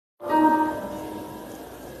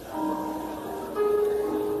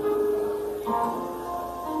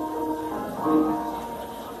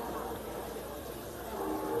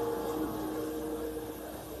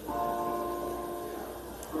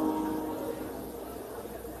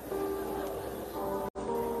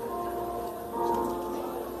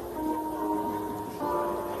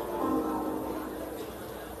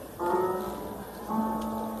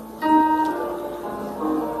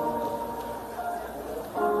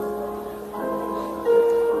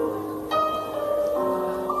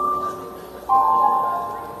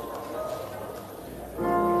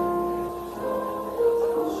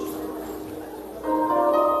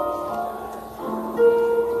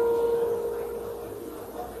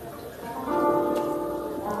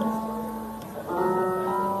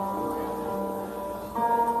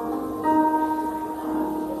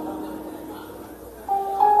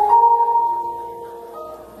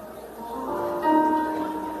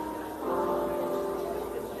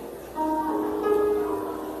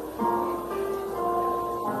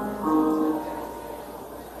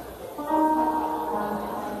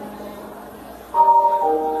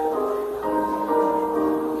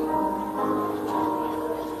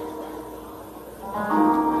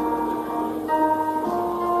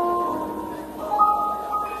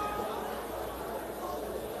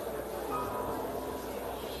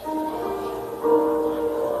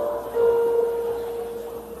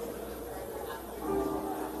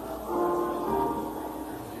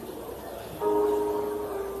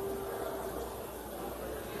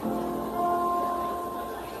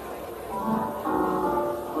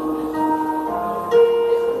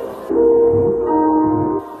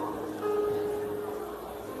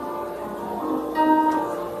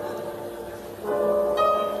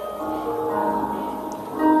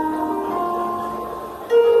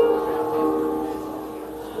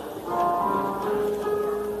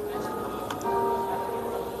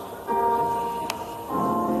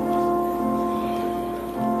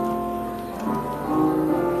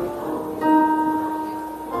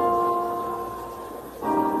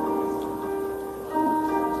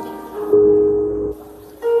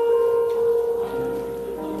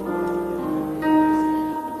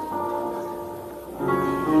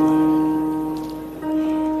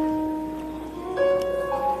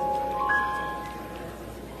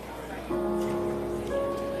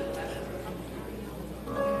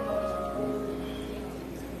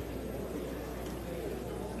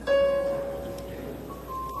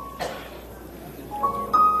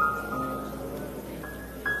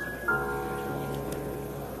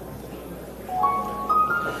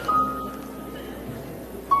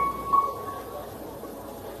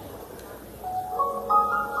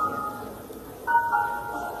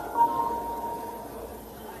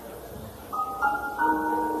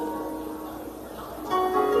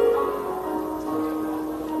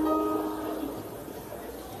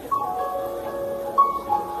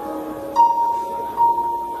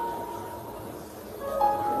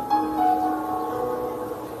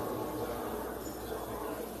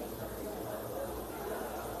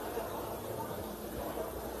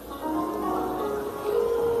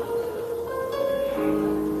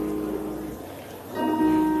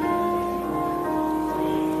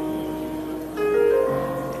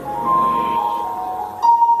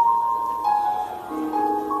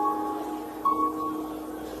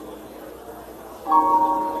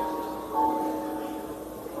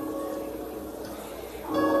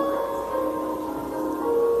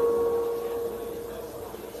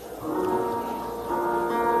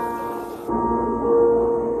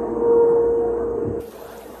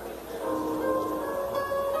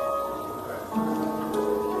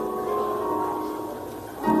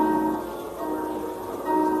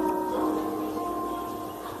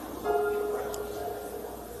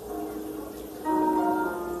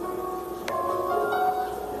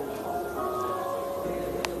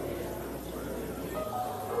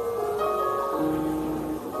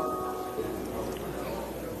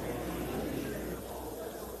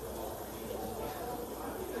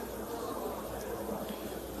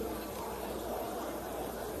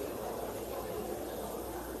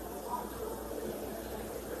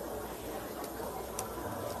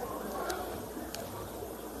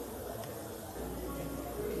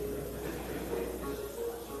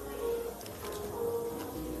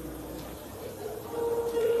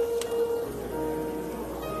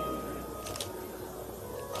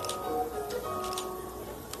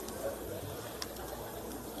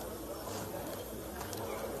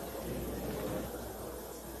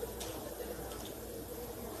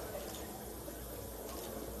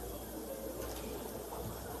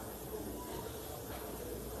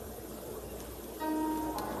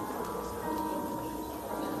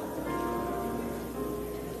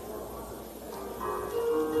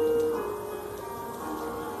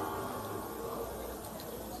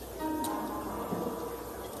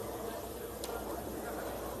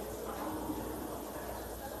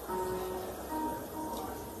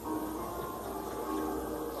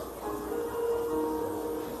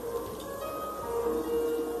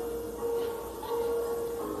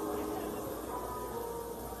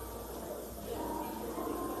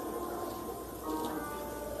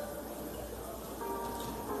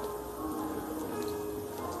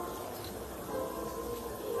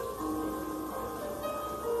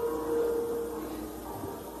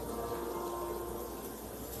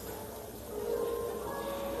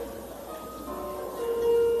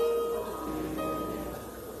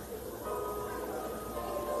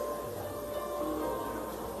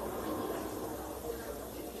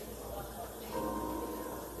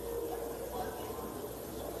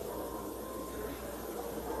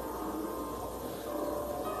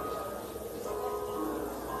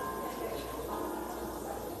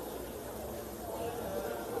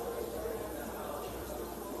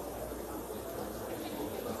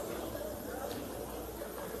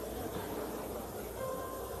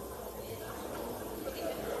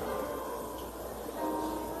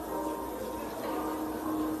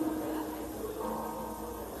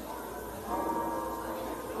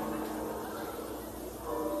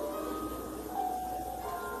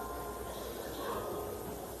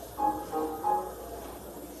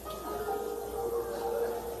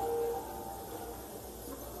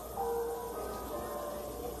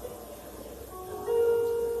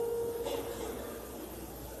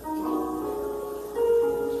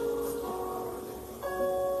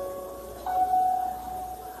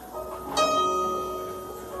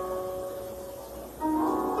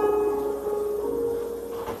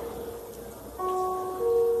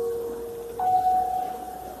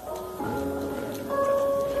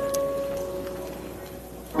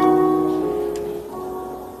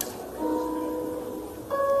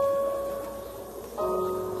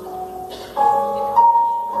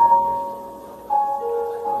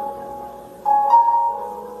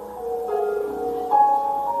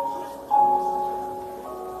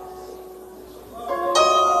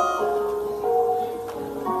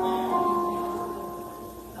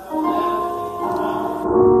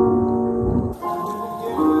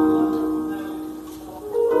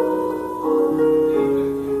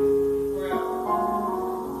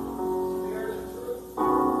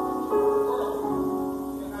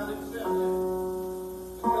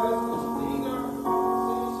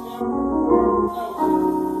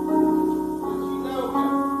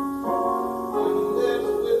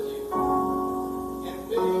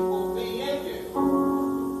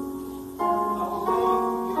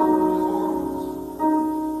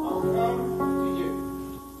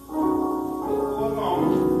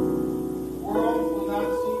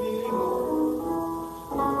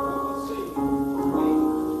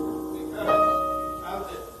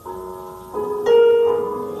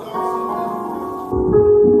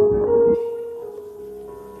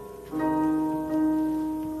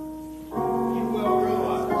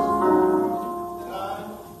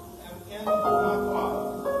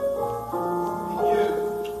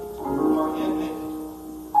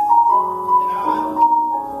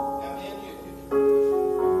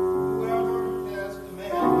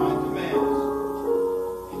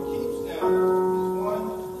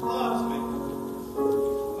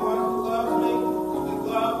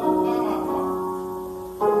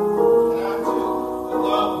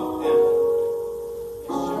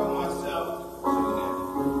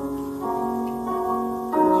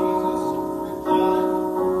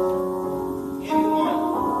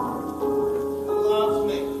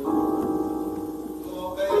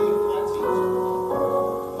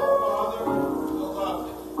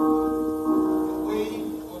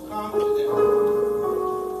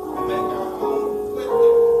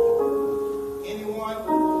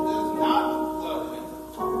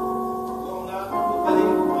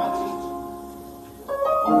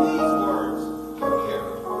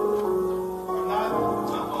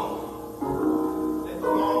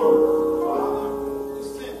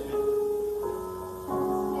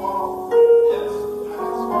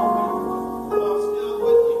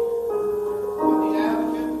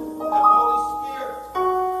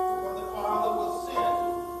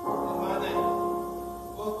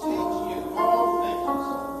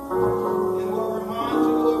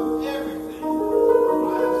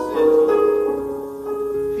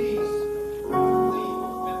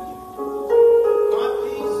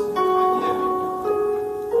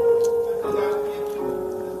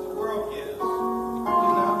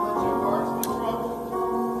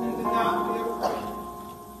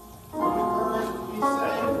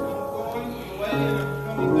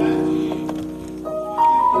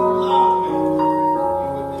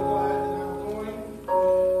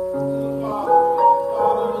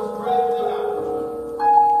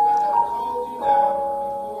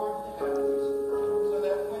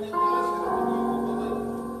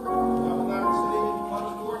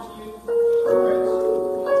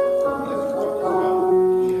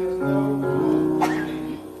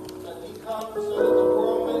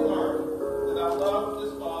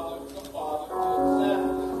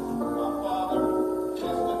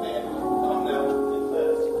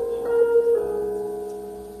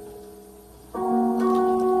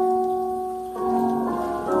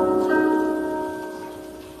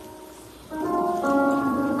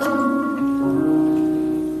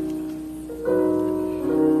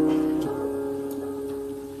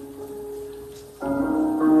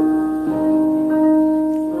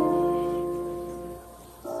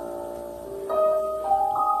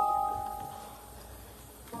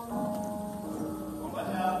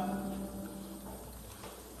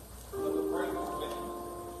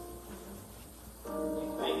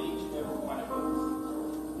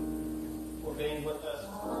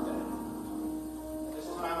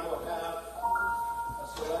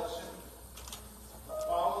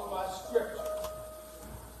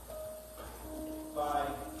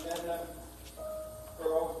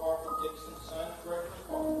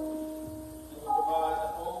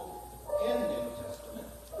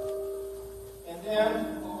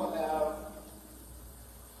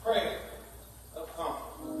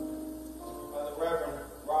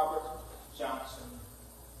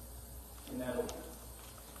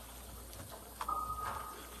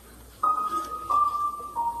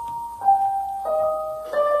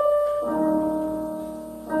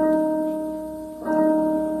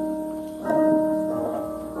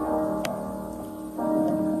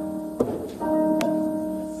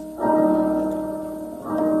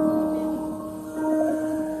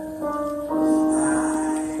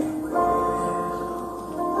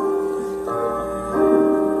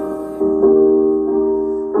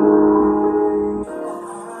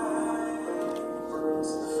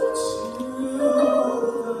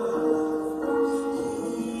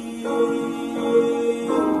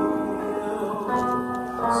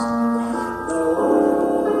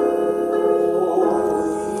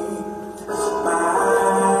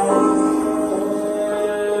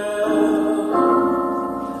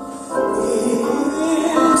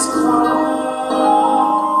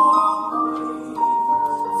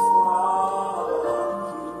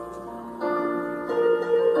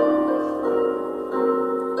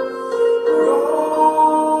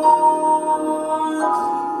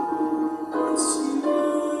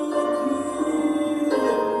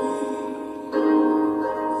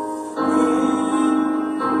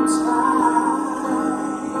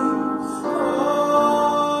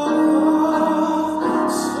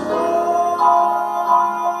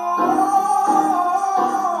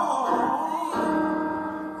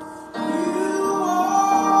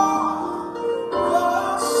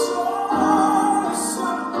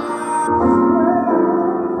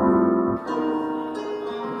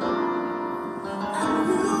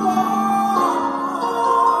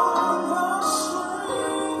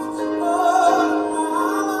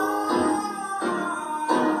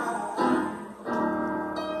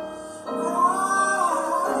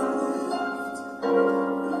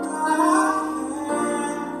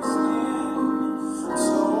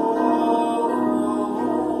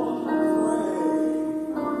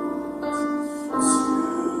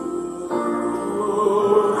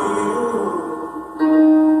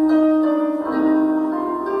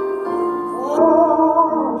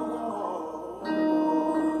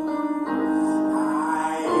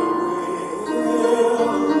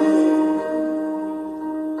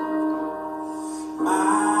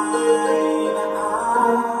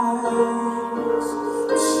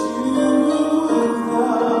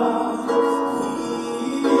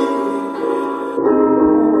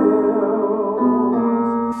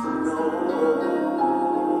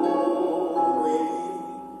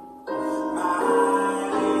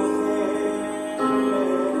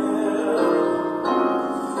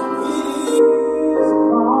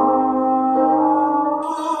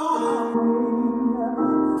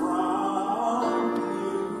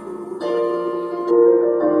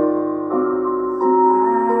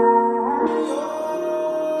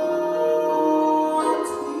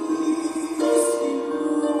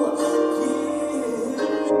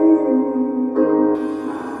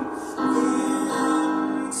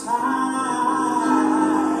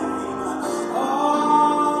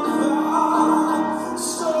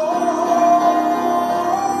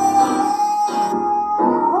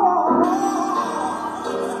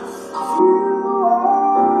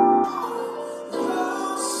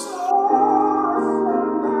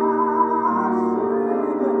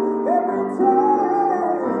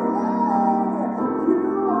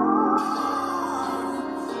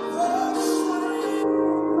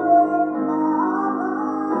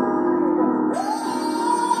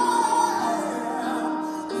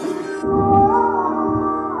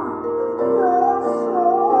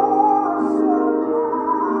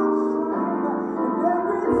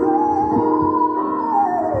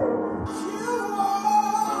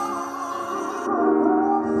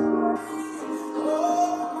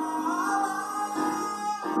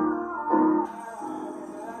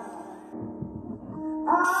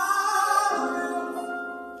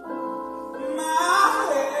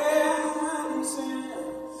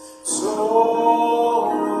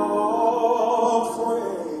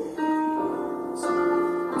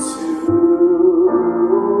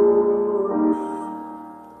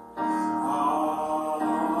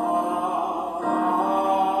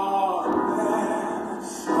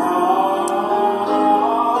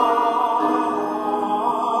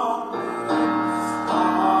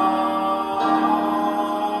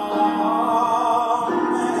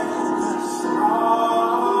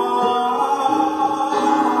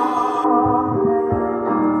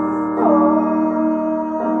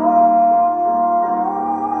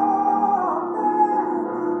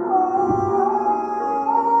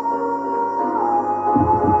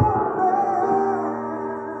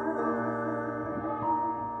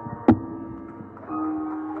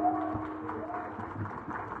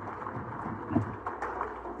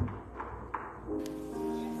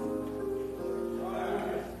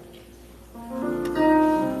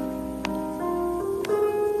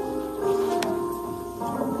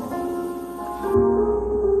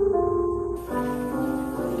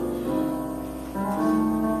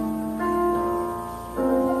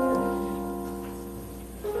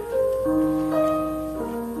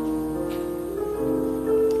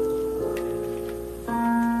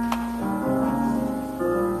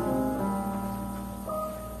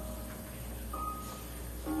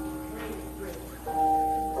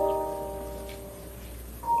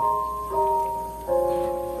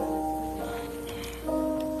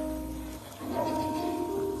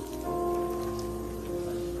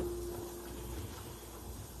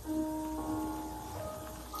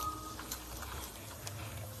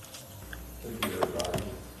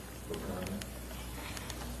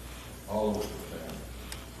close family.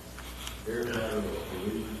 Everybody that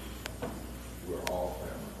believes, we're all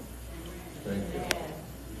family. Thank you.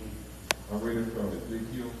 I'm reading from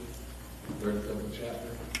Ezekiel, 37th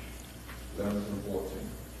chapter, 11 through 14.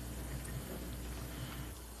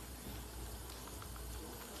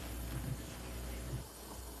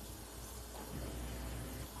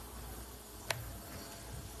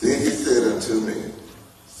 Then he said unto me,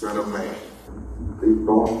 Son of man, these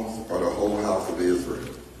bones are the whole house of Israel.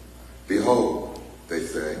 Behold, they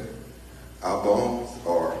say, our bones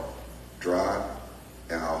are dry,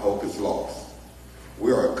 and our hope is lost.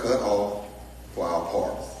 We are cut off for our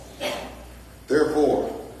parts.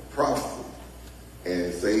 Therefore, prophesy,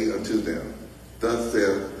 and say unto them, Thus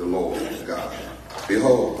saith the Lord God,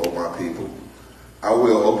 Behold, O my people, I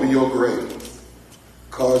will open your graves,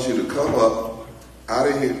 cause you to come up out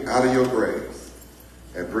of your graves,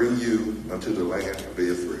 and bring you unto the land of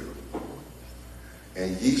Israel.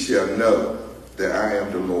 And ye shall know that I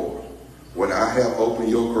am the Lord, when I have opened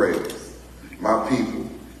your graves, my people,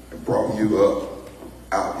 and brought you up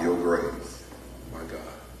out your graves. My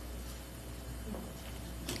God.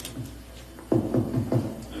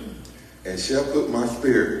 And shall put my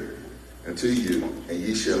spirit into you, and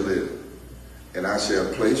ye shall live. And I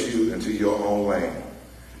shall place you into your own land.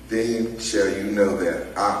 Then shall you know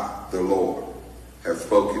that I, the Lord, have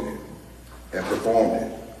spoken it and performed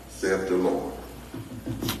it, saith the Lord.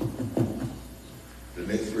 The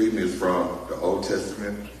next reading is from the Old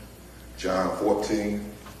Testament, John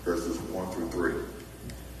 14, verses 1 through 3.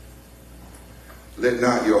 Let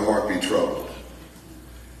not your heart be troubled.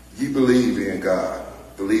 Ye believe in God,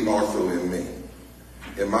 believe also in me.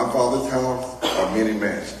 In my Father's house are many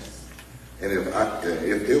mansions, and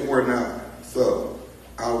if it were not so,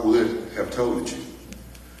 I would have told you.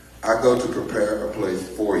 I go to prepare a place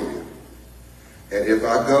for you. And if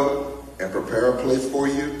I go and prepare a place for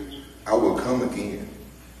you, I will come again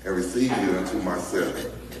and receive you unto myself,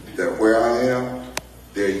 that where I am,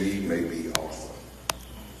 there ye may be also.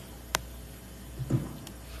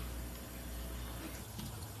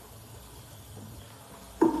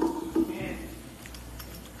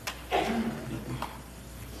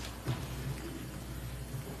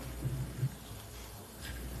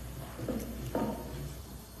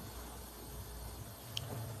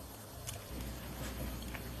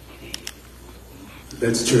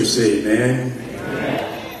 Let the church say amen.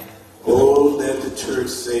 Amen. Oh, let the church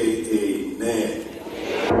say amen.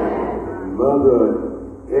 Mother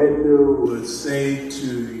Edna would say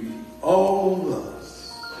to all of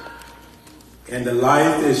us, in the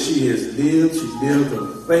life that she has lived, she lived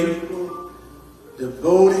a faithful,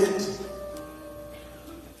 devoted,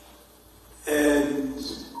 and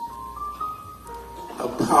a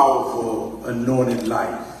powerful, anointed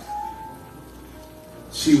life.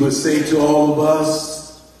 She would say to all of us,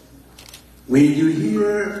 when you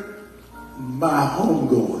hear my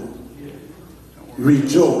homegoing,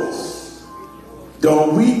 rejoice.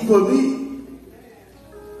 Don't weep for me.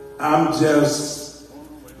 I'm just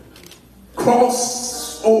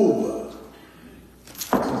crossed over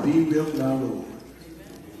to be with my Lord.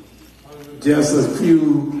 Just a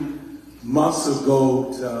few months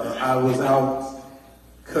ago, I was out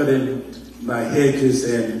cutting my hedges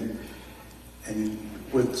and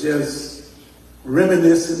was just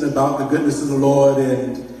reminiscing about the goodness of the Lord,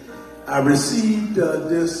 and I received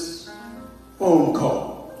this phone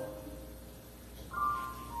call.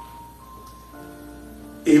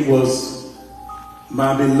 It was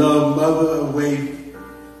my beloved mother away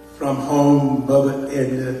from home, Mother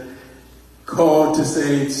Edna, called to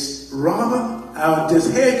say, Robert, I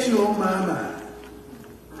just had you on my mind.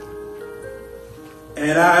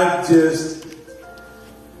 And I just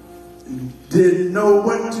didn't know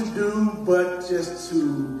what to do but just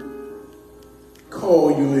to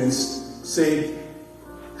call you and say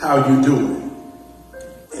how you doing.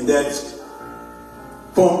 And that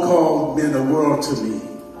phone call meant the world to me,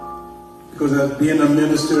 because as being a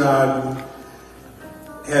minister, I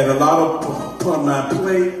had a lot upon my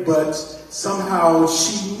plate, but somehow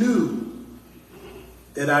she knew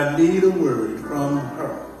that I needed a word from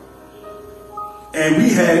her. And we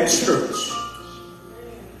had church.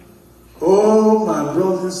 Oh, my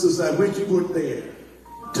brothers and sisters, I wish you were there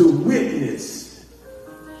to witness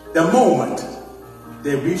the moment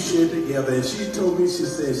that we shared together. And she told me, she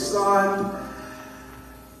said, son,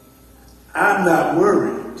 I'm not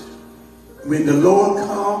worried. When the Lord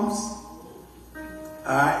comes,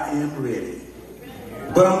 I am ready.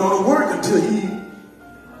 But I'm going to work until he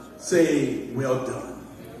say, well done.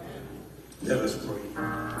 Let us pray.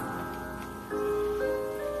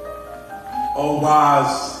 Oh,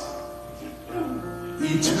 wise,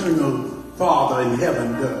 eternal Father in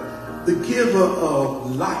heaven, the giver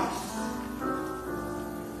of life,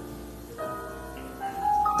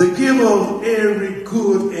 the giver of every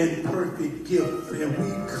good and perfect gift. And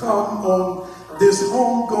we come on this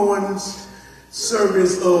homegoing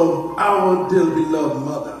service of our dearly beloved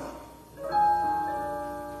mother,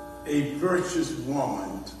 a virtuous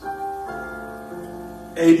woman,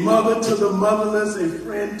 a mother to the motherless, a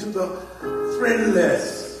friend to the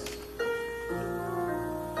friendless,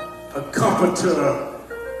 a comforter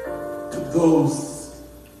to those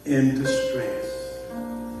in distress.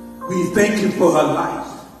 We thank you for her life.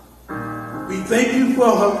 We thank you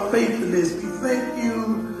for her faithfulness. We thank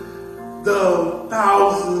you the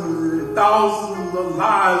thousands and thousands of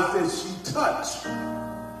lives that she touched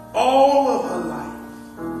all of her life,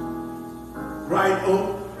 right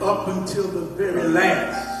up until the very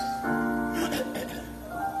last.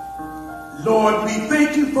 Lord, we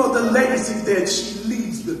thank you for the legacy that she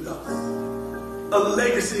leaves with us. A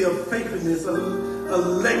legacy of faithfulness, a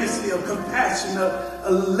legacy of compassion, a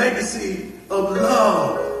legacy of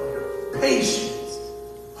love, patience,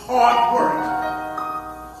 hard work,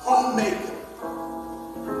 homemaker,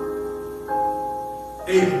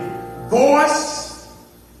 a voice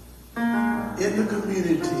in the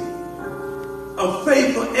community, a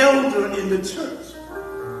faithful elder in the church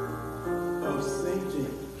of St.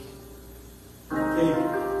 James, a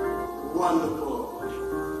wonderful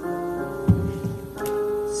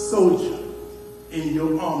soldier in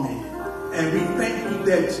your army. And we thank you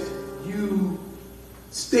that you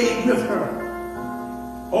stayed with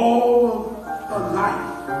her all of her life.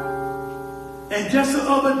 And just the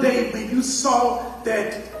other day when you saw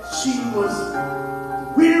that she was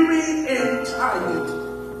weary and tired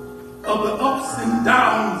of the ups and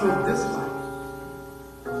downs of this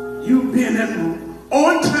life, you've been an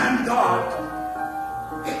on-time God.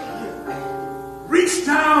 Reached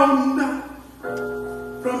down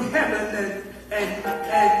from heaven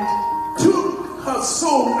and took her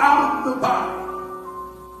soul out of the body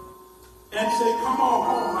and said, come on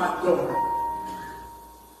home, my daughter.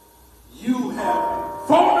 You have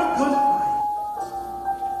fought a good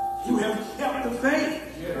fight. You have kept the faith.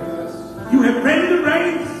 Yes. You have ran the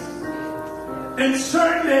race. And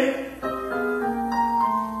certainly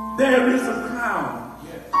there is a crown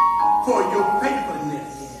for your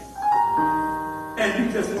faithfulness. And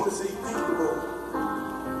we just want to say thank you, Lord.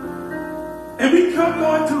 And we come,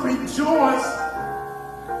 Lord, to rejoice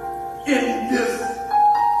in this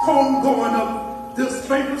homegoing of this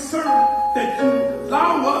faithful servant that you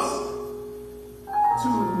allow us to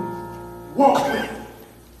walk with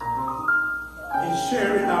and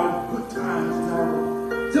share in our good times and our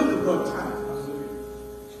difficult times.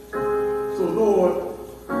 So, Lord,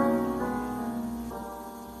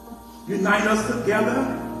 unite us together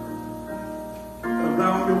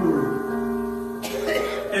around your word.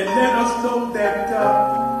 And let us know that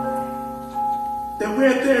that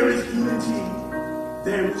where there is unity,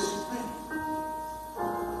 there is strength.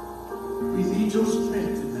 We need your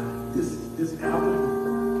strength tonight, this afternoon.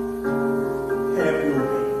 Have your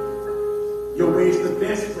way. Your way is the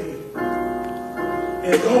best way.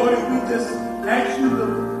 And Lord, if we just ask you to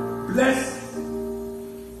bless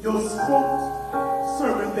your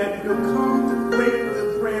servant that will come to break the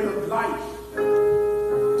bread of life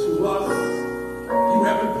to us. You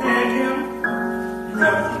have prepared him, you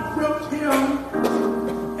have equipped him,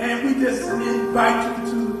 and we just invite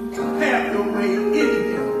you to have your way in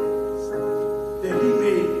him, that he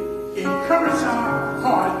may encourage our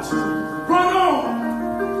heart to run on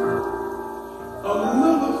a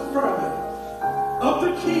little further up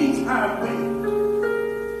the King's Highway,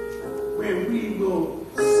 where we will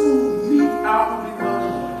soon meet our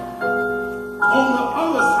beloved. On the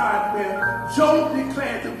other side, where Job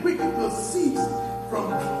declared the wicked will cease from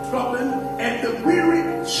troubling, and the weary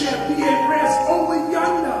shall be at rest over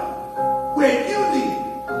yonder, where you live,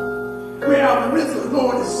 where our risen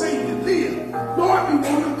Lord and Savior live. Lord, we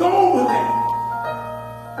want to go over there.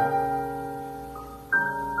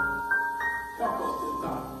 Help us, dear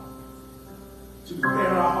God, to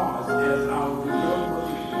prepare our hearts as our beloved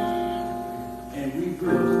believer, and we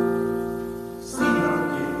will see her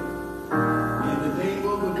again. In the name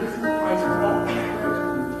of the risen Christ, all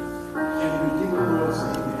and Redeemer, Lord, say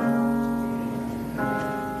amen.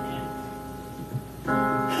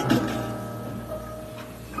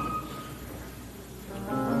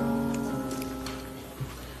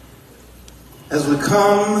 As we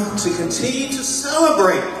come to continue to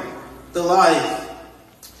celebrate the life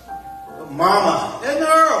of Mama Edna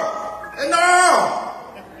Earle. Edna Earle!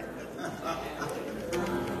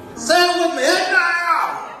 Say it with me, Edna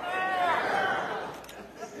Earle!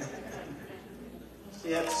 She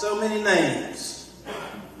had so many names.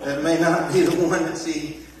 That may not be the one that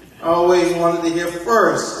she always wanted to hear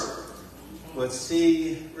first, but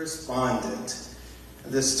she responded.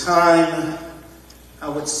 This time, I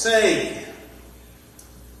would say,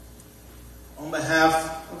 on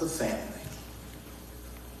behalf of the family,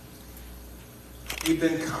 you've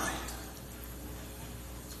been kind.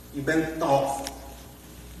 You've been thoughtful.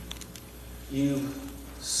 You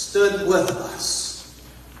stood with us.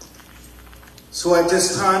 So at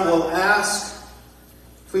this time, we'll ask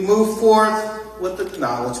if we move forth with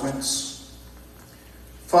acknowledgments,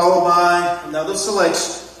 followed by another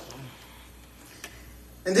selection.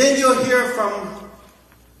 And then you'll hear from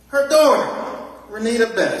her daughter,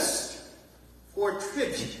 Renita Best, for a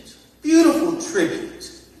tribute, beautiful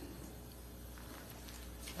tribute,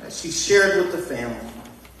 that she shared with the family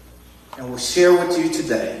and will share with you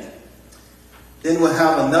today. Then we'll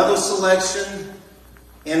have another selection,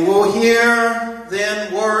 and we'll hear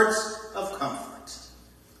then words of comfort.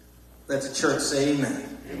 Let the church say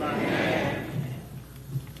amen. Amen.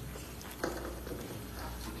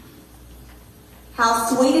 How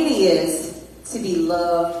sweet it is to be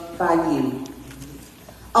loved by you.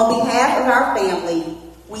 On behalf of our family,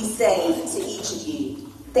 we say to each of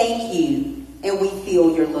you, thank you, and we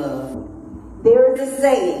feel your love. There is a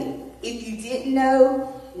saying, if you didn't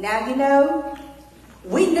know, now you know.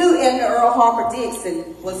 We knew Edna Earle Harper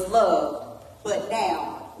Dixon was loved, but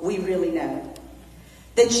now we really know.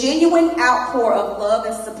 The genuine outpour of love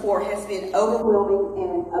and support has been overwhelming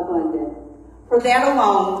and abundant. For that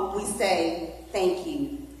alone, we say thank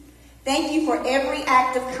you. Thank you for every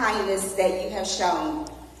act of kindness that you have shown.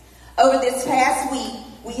 Over this past week,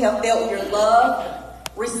 we have felt your love,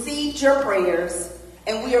 received your prayers,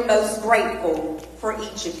 and we are most grateful for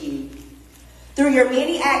each of you. Through your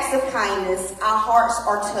many acts of kindness, our hearts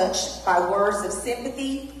are touched by words of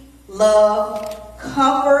sympathy, love,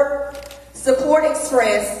 comfort, support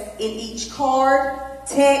expressed in each card,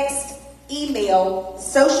 text, email,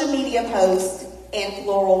 social media post, and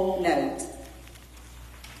floral note.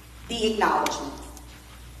 The acknowledgement.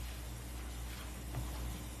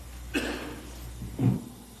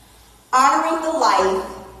 Honoring the life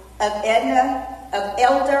of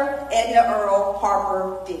Elder Edna Earle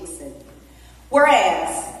Harper Dixon.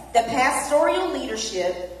 Whereas the pastoral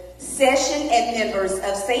leadership, session, and members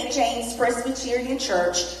of St. James Presbyterian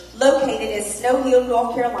Church, located in Snow Hill,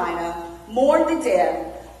 North Carolina, mourn the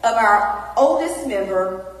death of our oldest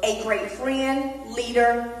member, a great friend,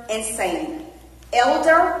 leader, and saint,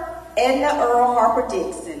 Elder Edna Earle Harper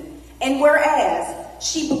Dixon. And whereas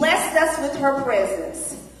she blessed us with her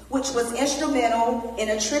presence, which was instrumental in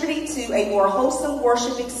attributing to a more wholesome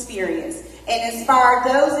worship experience and inspired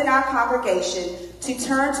those in our congregation to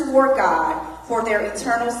turn toward God for their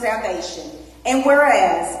eternal salvation. And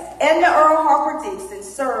whereas Edna Earle Harper Dixon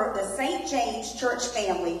served the St. James Church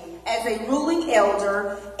family as a ruling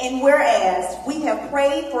elder, and whereas we have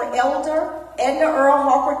prayed for Elder Edna Earle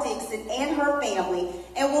Harper Dixon and her family,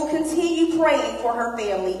 and will continue praying for her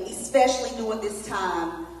family, especially during this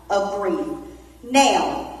time of grief.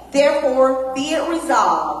 Now, therefore, be it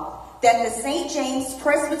resolved that the St. James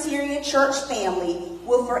Presbyterian Church family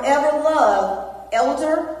will forever love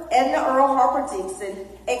Elder Edna Earle Harper Dixon,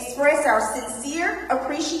 express our sincere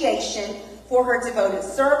appreciation for her devoted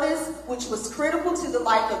service, which was critical to the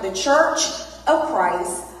life of the Church of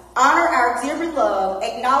Christ, honor our dear beloved,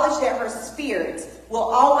 acknowledge that her spirit will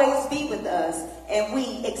always be with us, and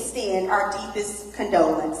we extend our deepest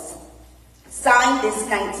condolence. Signed this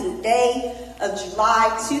 19th day of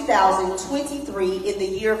July 2023 in the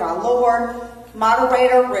year of our Lord,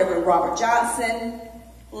 moderator Reverend Robert Johnson,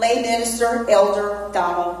 lay minister Elder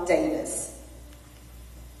Donald Davis.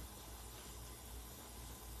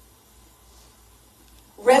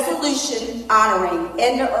 Resolution honoring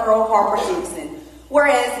Edna Earle Harper Dixon.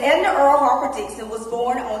 Whereas Edna Earle Harper Dixon was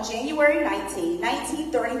born on January 19,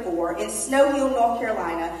 1934 in Snow Hill, North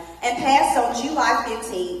Carolina, and passed on July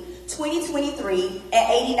 15, 2023 at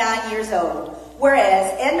 89 years old.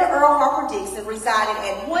 Whereas Edna Earle Harper Dixon resided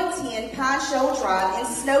at 110 Pine Shoal Drive in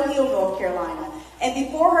Snow Hill, North Carolina. And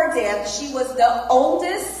before her death, she was the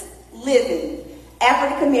oldest living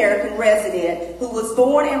African-American resident who was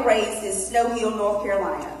born and raised in Snow Hill, North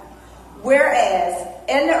Carolina. Whereas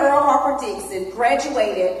Edna Earle Harper Dixon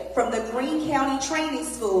graduated from the Greene County Training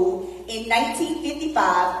School in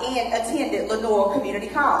 1955 and attended Lenore Community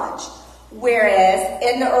College. Whereas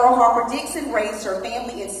Edna Earle Harper Dixon raised her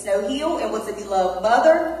family in Snow Hill and was a beloved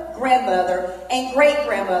mother, grandmother, and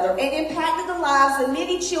great-grandmother, and impacted the lives of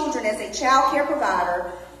many children as a child care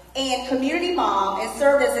provider and community mom, and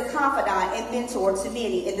served as a confidant and mentor to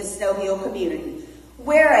many in the Snow Hill community.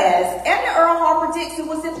 Whereas Edna Earle Harper Dixon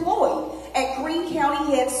was employed at Greene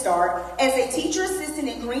County Head Start as a teacher assistant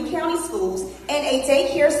in Greene County Schools and a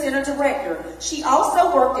daycare center director. She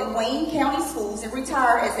also worked in Wayne County Schools and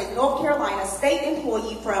retired as a North Carolina state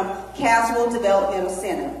employee from Caswell Developmental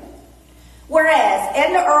Center. Whereas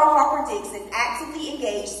Edna Earle Harper Dixon actively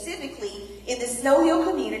engaged civically in the Snow Hill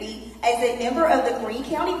community as a member of the Greene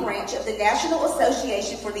County branch of the National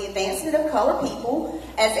Association for the Advancement of Colored People,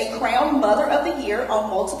 as a crowned Mother of the Year on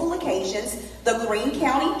multiple occasions, the Greene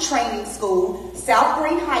County Training School, South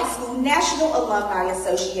Greene High School National Alumni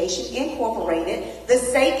Association Incorporated, the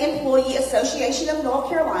State Employee Association of North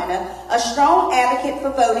Carolina, a strong advocate for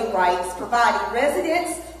voting rights, providing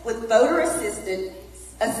residents with voter assistance,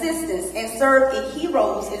 and served in key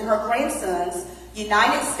roles in her grandson's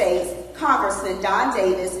United States Congressman Don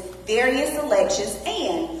Davis' various elections.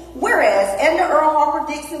 And whereas Edna Earle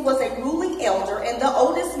Harper Dixon was a ruling elder and the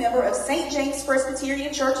oldest member of St. James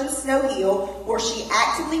Presbyterian Church in Snow Hill, where she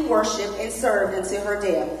actively worshiped and served until her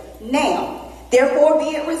death. Now, therefore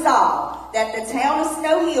be it resolved that the town of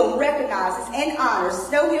Snow Hill recognizes and honors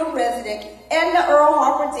Snow Hill resident Edna Earle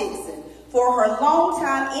Harper Dixon for her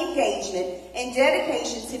long-time engagement and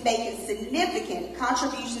dedication to making significant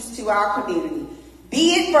contributions to our community.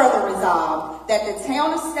 Be it further resolved that the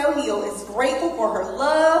town of Snow Hill is grateful for her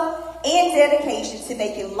love and dedication to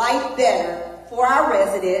making life better for our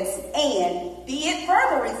residents, and be it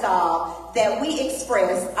further resolved that we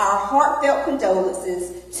express our heartfelt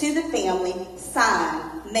condolences to the family.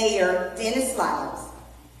 Signed, Mayor Dennis Lyles.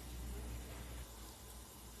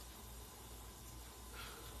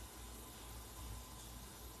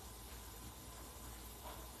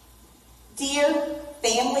 Dear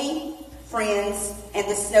family, friends, and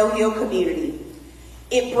the Snow Hill community,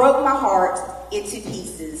 it broke my heart into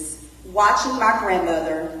pieces watching my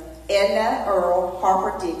grandmother, Edna Earle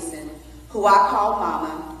Harper Dixon, who I call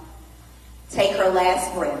Mama, take her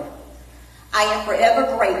last breath. I am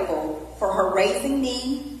forever grateful for her raising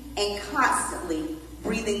me and constantly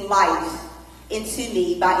breathing life into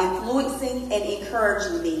me by influencing and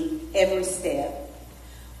encouraging me every step.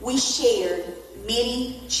 We shared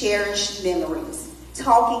many cherished memories,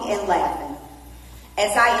 talking and laughing,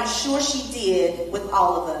 as I am sure she did with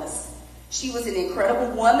all of us. She was an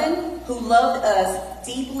incredible woman who loved us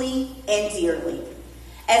deeply and dearly.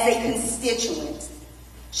 As a constituent,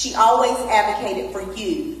 she always advocated for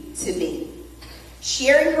you to me.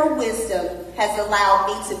 Sharing her wisdom has allowed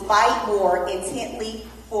me to fight more intently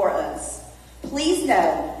for us. Please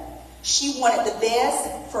know, she wanted the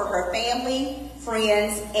best for her family,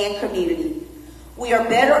 friends, and community. We are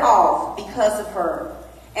better off because of her,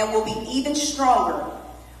 and will be even stronger,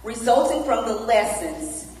 resulting from the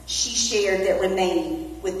lessons she shared that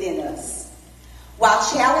remain within us. While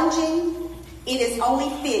challenging, it is only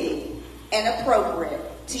fitting and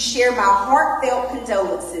appropriate to share my heartfelt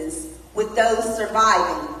condolences with those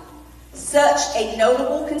surviving such a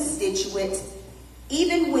notable constituent,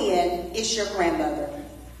 even when it's your grandmother.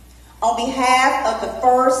 On behalf of the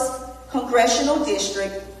 1st Congressional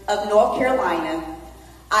District of North Carolina,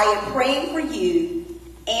 I am praying for you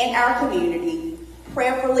and our community,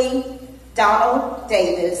 prayerfully, Donald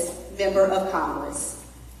Davis, Member of Congress.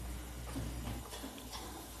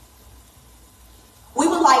 We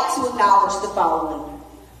would like to acknowledge the following: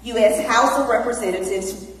 U.S. House of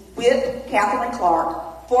Representatives Whip Catherine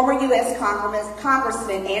Clark, former U.S.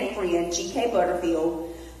 Congressman and friend G.K.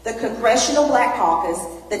 Butterfield, the Congressional Black Caucus,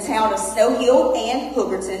 the town of Snow Hill and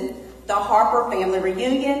Hooverton, the Harper Family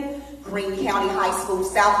Reunion, Greene County High School,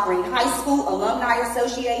 South Greene High School Alumni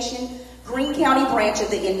Association, Greene County branch of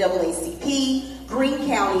the NAACP, Greene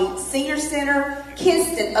County Senior Center,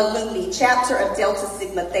 Kinston Alumni Chapter of Delta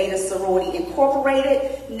Sigma Theta Sorority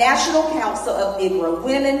Incorporated, National Council of Negro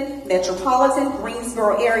Women, Metropolitan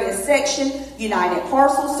Greensboro Area Section, United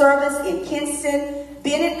Parcel Service in Kinston,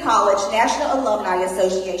 Bennett College National Alumni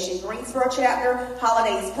Association Greensboro Chapter,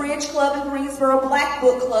 Holidays Bridge Club in Greensboro, Black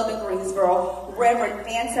Book Club in Greensboro, Reverend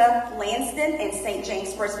Fanta Lanston and St.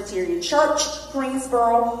 James Presbyterian Church,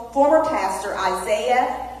 Greensboro, former pastor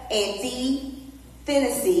Isaiah and D.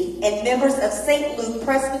 Finnessy, and members of St. Luke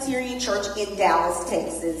Presbyterian Church in Dallas,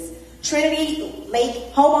 Texas, Trinity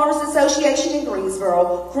Lake Homeowners Association in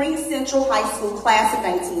Greensboro, Greene Central High School class of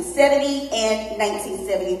 1970 and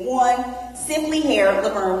 1971, Simply Hair,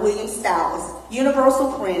 Laverne Williams Stylist,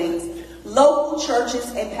 Universal Printings, local churches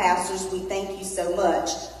and pastors, we thank you so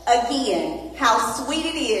much. Again, how sweet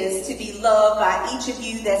it is to be loved by each of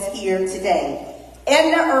you that's here today.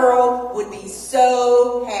 Edna Earle would be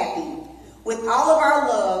so happy. With all of our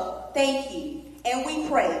love, thank you, and we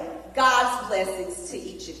pray God's blessings to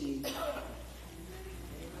each of you.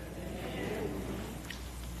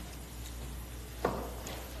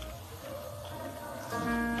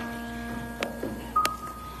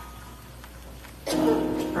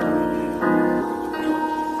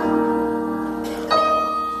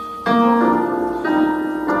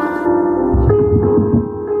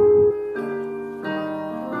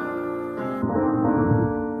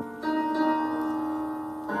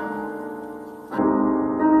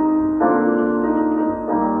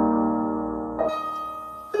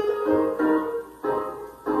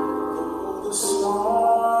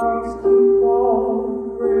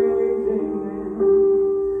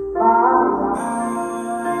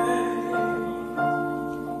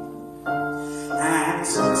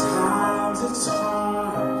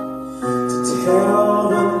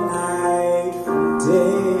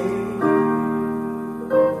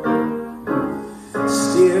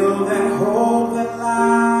 that hope that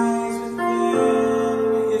lies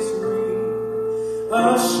within is reassured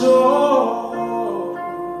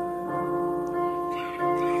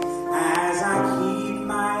as I keep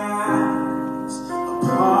my eyes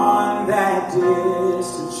upon that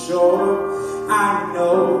distant shore. I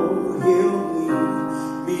know he'll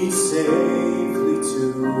lead me safely to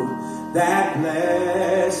that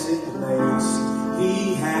blessed place he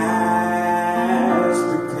has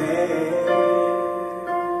prepared.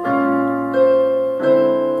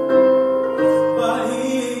 But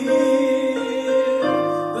if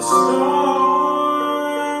the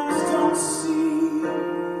storms don't cease,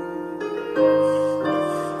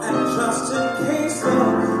 and just in case the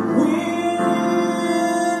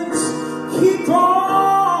winds keep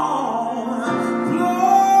on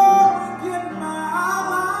blowing in my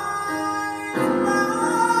life, my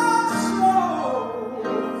soul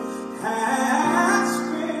has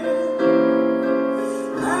been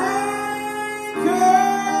anchored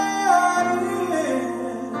in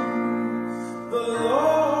the Lord.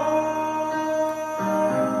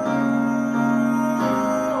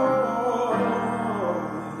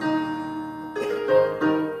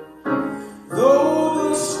 Though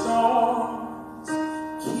the storms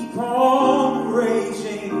keep on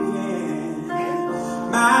raging in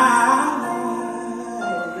my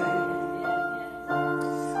life,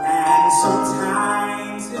 and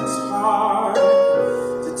sometimes it's hard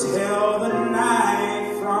to tell the night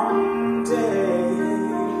from day,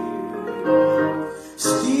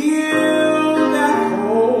 still that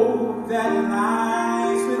hope that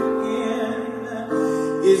lies within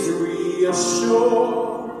is reassured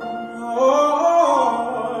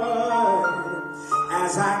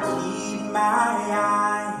as I keep my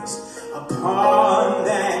eyes upon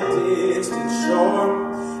that distant shore.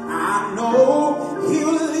 I know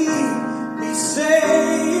he'll lead me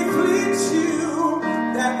safely to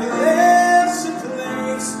that blessed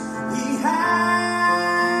place he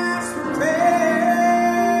has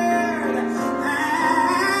prepared.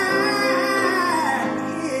 And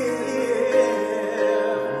if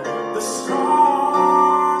the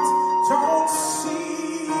storm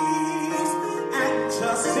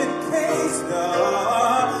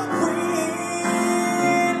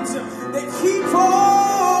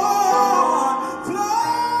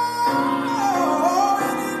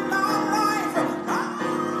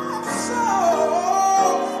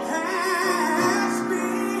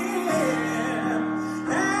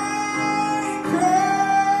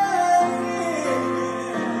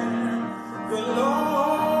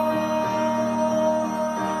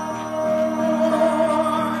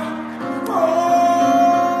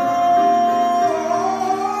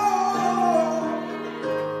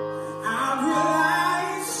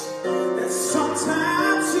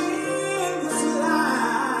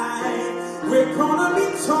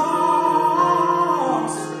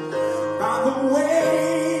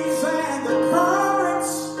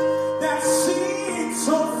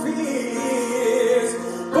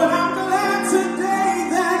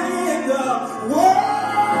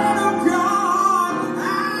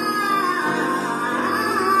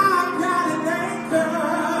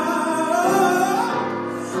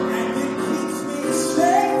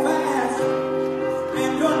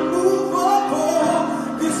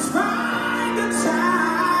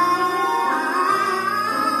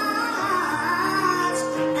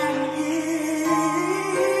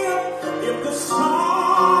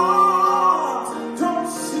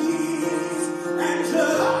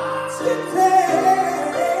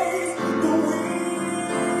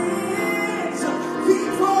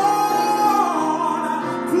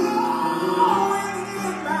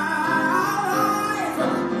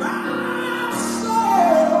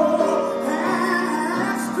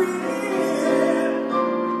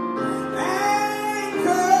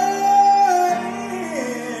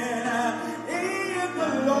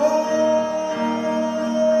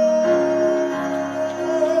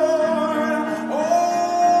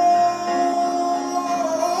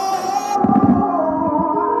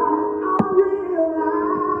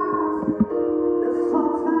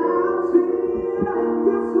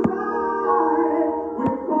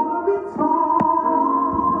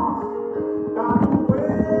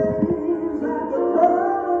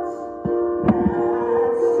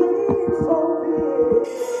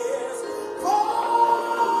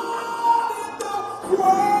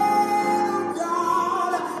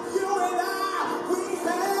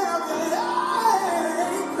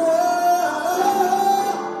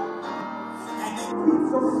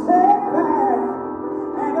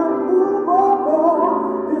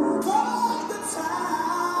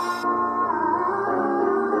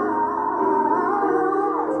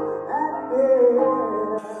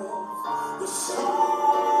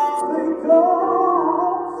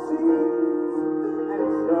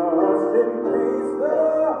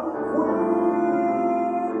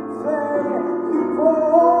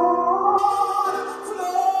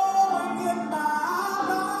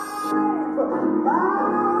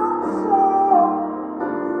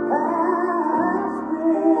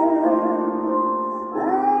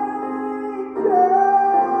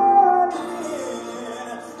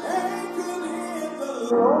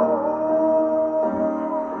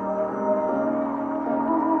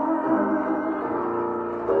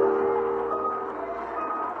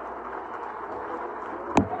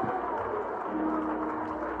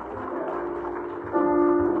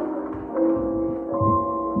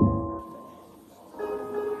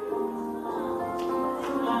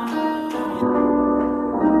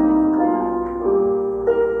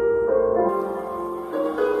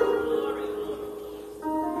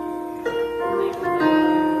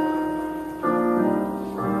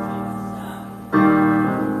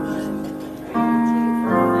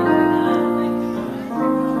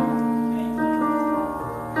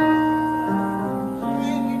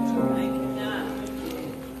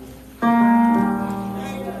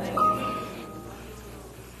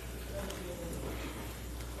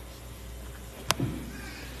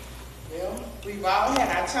We've all had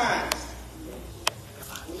our times.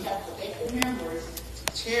 We have to make the memories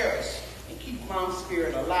to cherish and keep Mom's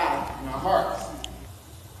spirit alive in our hearts.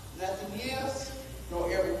 Nothing is,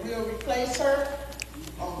 nor ever will replace her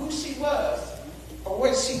or who she was or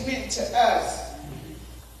what she meant to us.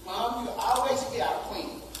 Mom, you'll always be our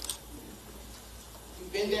queen.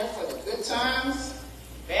 You've been there for the good times,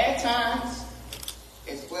 bad times,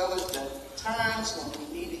 as well as the times when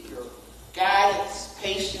we needed your guidance,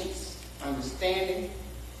 patience, understanding.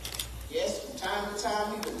 Yes, from time to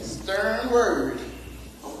time, even a stern word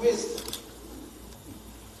of wisdom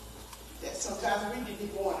that sometimes we didn't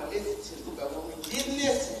even want to listen to. But when we did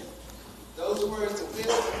listen, those words of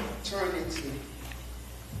wisdom turned into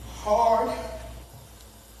hard,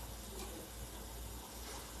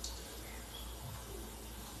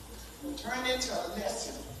 turned into a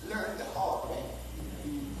lesson learned the hard way.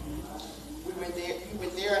 You were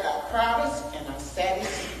there at our proudest and our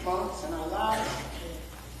saddest moments in our lives.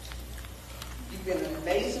 You've been an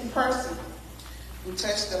amazing person who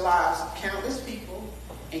touched the lives of countless people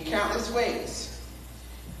in countless ways.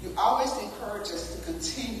 You always encourage us to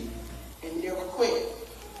continue and never quit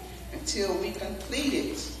until we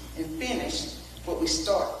completed and finished what we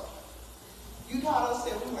started. You taught us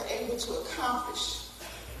that we were able to accomplish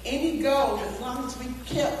any goal as long as we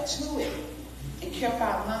kept to it and kept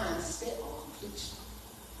our minds set on completion.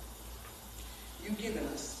 You've given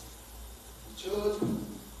us children,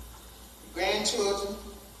 grandchildren,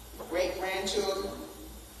 great-grandchildren,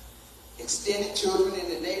 extended children in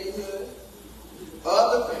the neighborhood,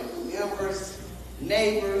 other family members,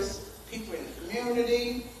 neighbors, people in the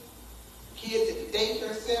community, kids at the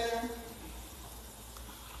daycare center.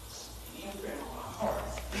 You've been on our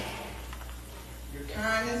hearts. Your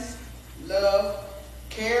kindness, love,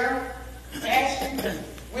 care, passion,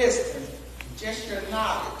 wisdom, just your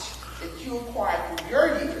knowledge that you acquired through your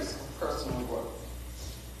years of personal growth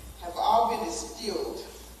have all been instilled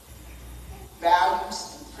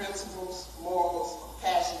values and principles, morals,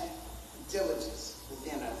 compassion, and diligence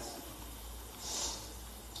within us.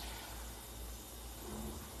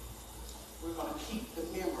 We're going to keep the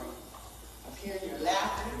memory of hearing your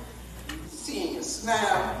laughter, seeing your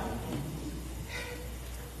smile.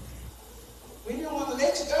 We didn't want to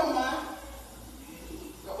let you go, Mom,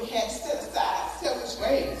 but we had to set aside selfish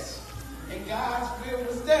ways, and God's will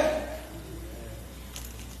was done.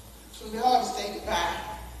 It's really hard to say goodbye,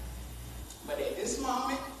 but at this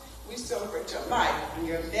moment, we celebrate your life and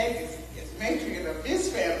your legacy as matriarch of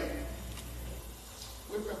this family.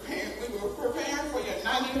 We were preparing for your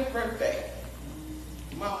 90th birthday.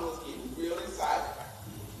 Mom was getting real excited.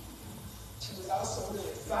 She was also really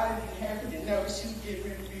excited and happy to know she was getting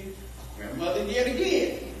ready to be grandmother yet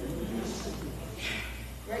again.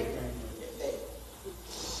 Great grandmother that day.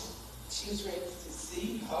 She was ready to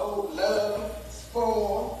see, hold, love,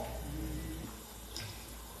 spoil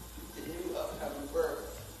the new upcoming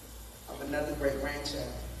birth of another great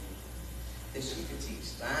grandchild that she could teach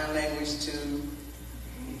sign language to,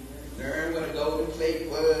 learn what a golden plate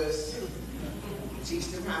was, teach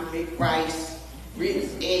them how to make rice,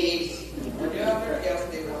 grits, eggs, whatever else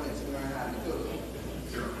they wanted to learn how to cook.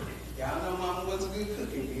 Y'all know Mama was a good cook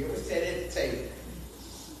if you ever sat at the table.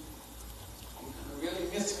 I really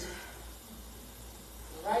miss her.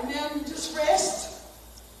 Right now, you just rest.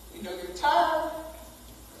 We know you're tired.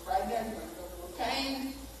 But right now, you're going to go through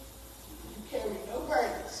pain. You carry no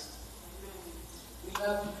burdens. We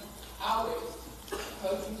love you always.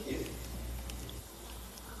 Hug and kiss.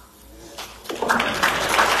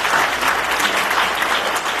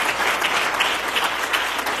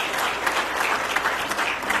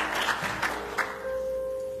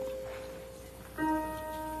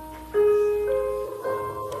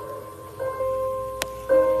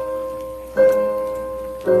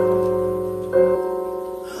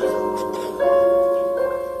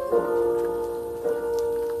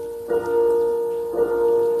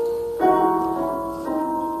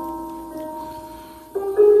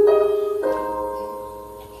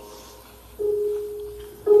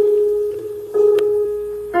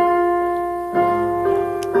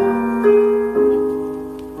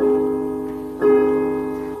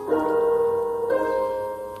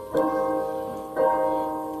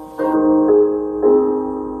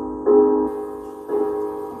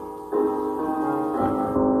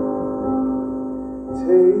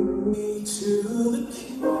 me to the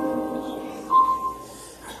King.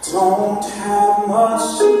 I don't have much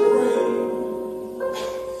to bring.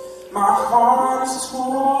 My heart is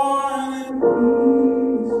torn in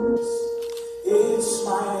pieces. It's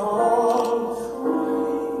my offering.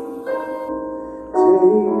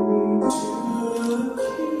 Take me to the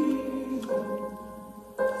King.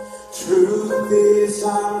 Truth is,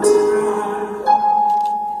 I'm tired.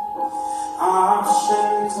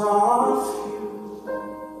 Options are few.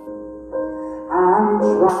 I'm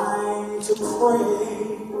trying to pray,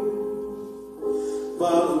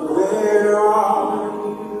 but where are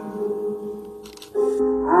you?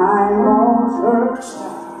 I'm all searched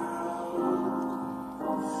out,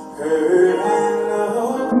 hurt and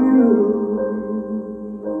abused.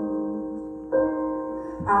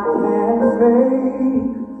 I can't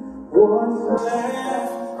face what's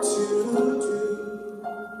left to do.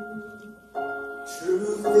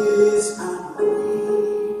 Truth is, I'm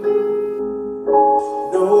weak,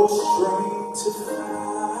 no strength to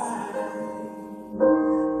fight,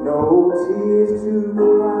 no tears to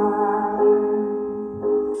cry.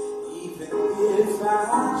 Even if I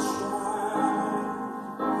try,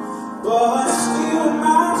 but still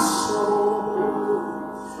my soul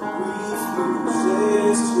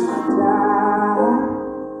refuses to die.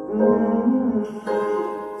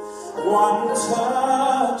 One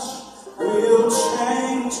touch will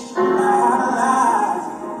change my life.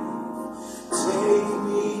 Take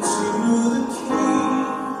me to the King.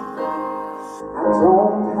 I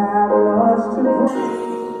don't have much to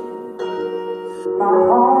bring. My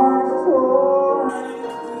heart is torn in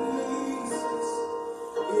pieces.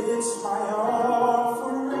 It's my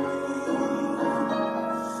offering.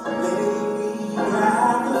 Lay me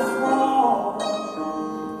at the throne.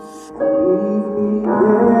 Leave me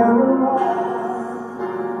there alone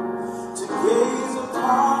to gaze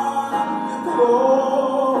upon your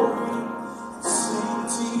glory and sing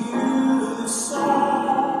to you this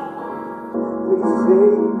song. Please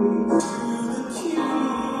take me to the King.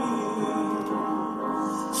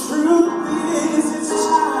 Truth is, it's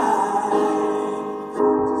time to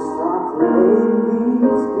stop playing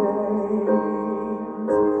these games.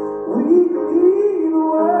 We need a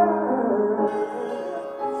word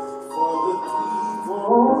for the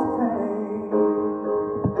people's pain.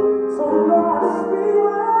 So Lord, speak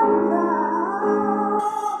right now.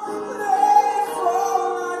 Let it fall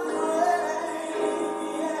like rain,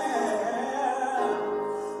 yeah.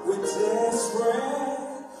 We're desperate,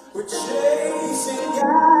 we're chasing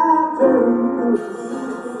after you.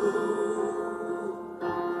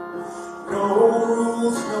 No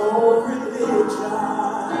rules, no religion.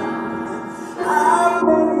 I've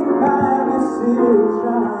made my decision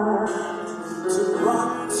to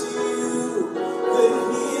run to you, the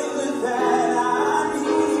healer that I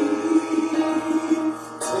need.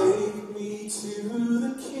 Take me to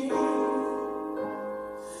the King.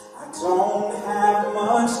 I don't have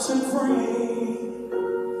much to bring.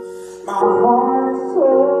 My heart is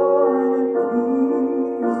torn in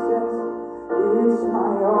pieces. It's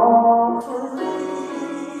my offering.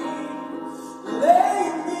 Lay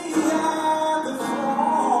me at the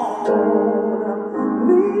throne.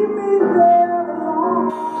 Leave me there alone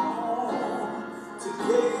to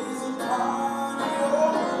gaze upon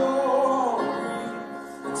your glory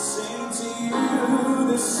and sing to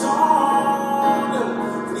you this song.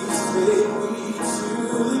 Please take me to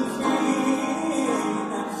the King.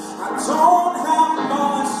 I don't have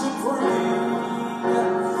much to bring.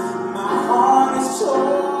 My heart is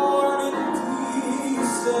torn in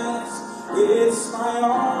pieces. It's my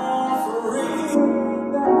offering.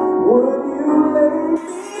 Would you lay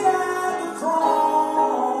me at the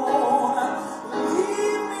throne?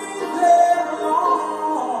 Leave me there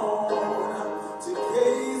alone to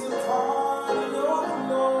gaze upon your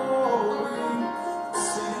glory.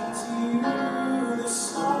 Sing to you this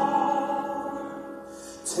song.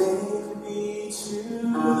 Take me to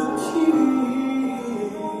the King.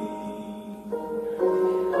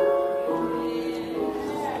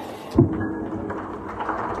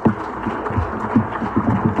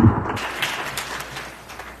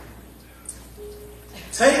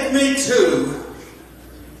 Take me to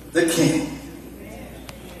the King.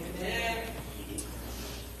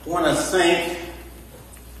 I want to thank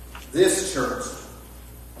this church,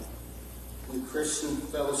 the Christian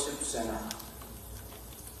Fellowship Center,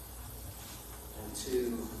 and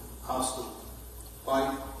to Apostle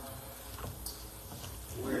White.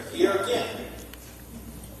 We're here again.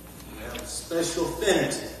 We have a special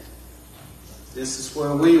affinity. This is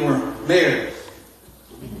where we were married.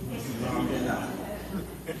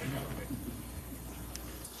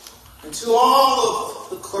 And to all of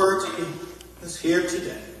the clergy is here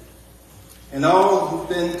today, and all who've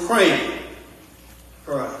been praying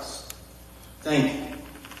for us. Thank you.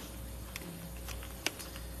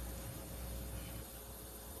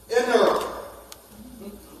 Edna Earle,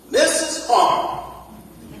 Mrs. Harper,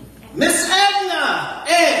 Miss Edna,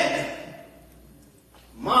 Ed,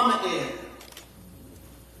 Mama Ed.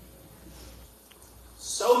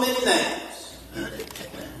 So many names.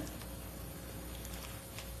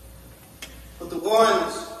 But the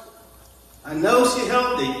ones I know she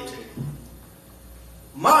held deep to.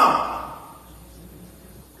 Mom,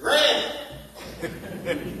 Granny,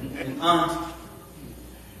 and Auntie.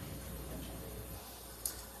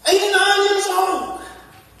 89 years old.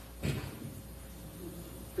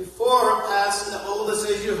 Before her passing, the oldest,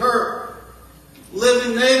 as you heard,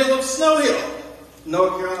 living native of Snow Hill,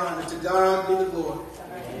 North Carolina. To God be the glory.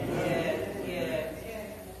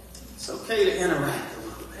 It's okay to interact a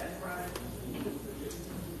little bit.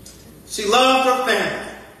 She loved her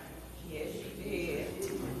family. Yes, she did.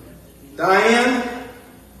 Diane,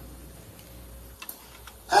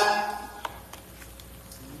 Pat,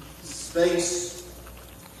 Space,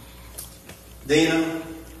 Dina,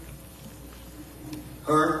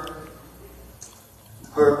 her,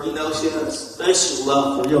 you know, she had a special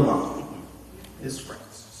love for your mom, Miss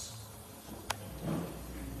Francis.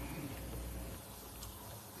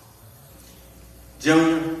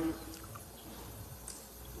 Junior,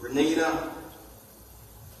 Renita,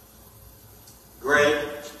 Greg.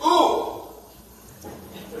 Ooh!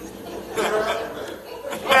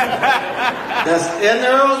 That's Edna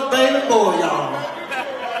Earle's baby boy, y'all.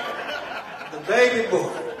 The baby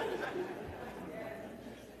boy.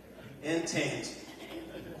 And Tangy.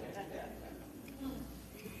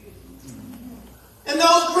 And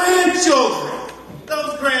those grandchildren.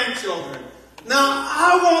 Now,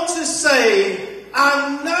 I want to say,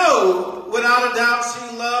 I know without a doubt she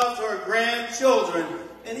loved her grandchildren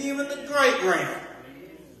and even the great-grand.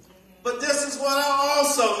 But this is what I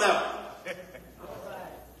also know.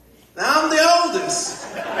 Now, I'm the oldest.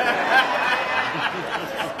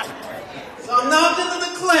 So I'm not going to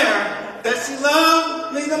declare that she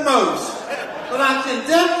loved me the most. But I can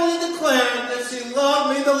definitely declare that she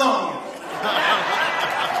loved me the longest.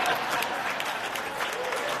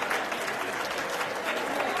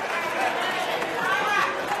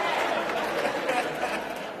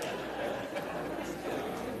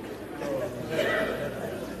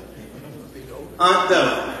 Aunt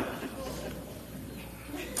Della.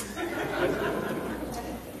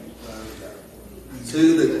 To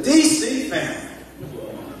the DC family.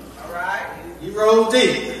 All right. You rolled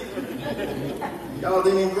deep. Y'all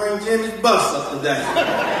didn't even bring Jimmy's bus up today.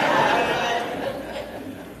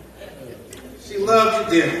 She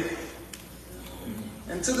loved you dearly.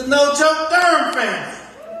 And to the No Joke Durham family.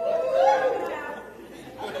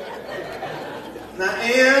 Now,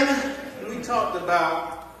 Ann, we talked about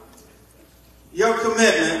your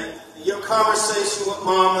commitment, your conversation with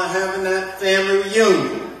Mama, having that family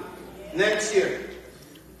reunion next year.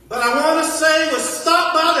 But I want to say, was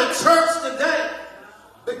stop by the church today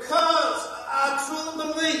because I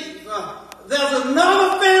truly believe there's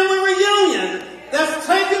another family reunion that's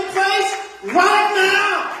taking place right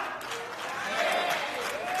now.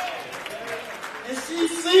 And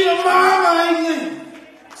she's seen her mama, amen.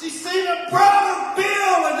 She's seen her brother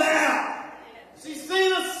Bill now. She's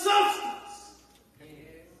seen her sister.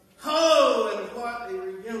 Oh, and what a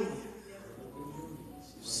reunion.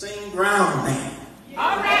 You've seen Brown Man.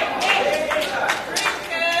 All right.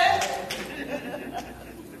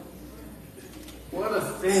 What a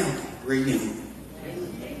family reunion.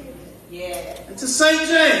 Yeah. And to St.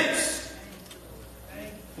 James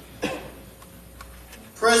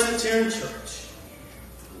Presbyterian Church.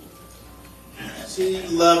 She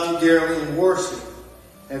loved you dearly and worshiped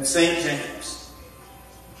at St. James.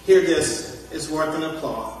 Hear this, it's worth an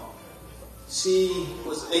applause. She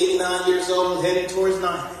was 89 years old, heading towards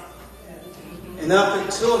 90. And up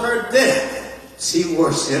until her death, she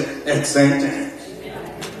worshiped at St. James.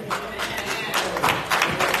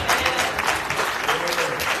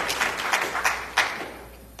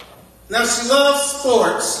 Now, she loves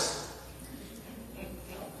sports.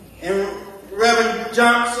 And Reverend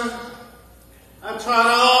Johnson, I tried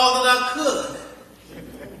all that I could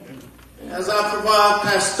as I provide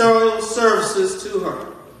pastoral services to her,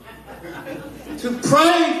 to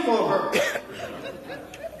pray for her.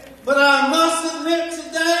 But I must admit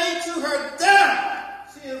today, to her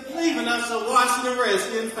death, she is leaving us a Washington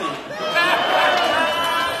Redskins fan.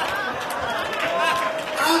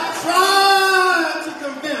 I tried to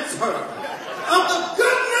convince her of the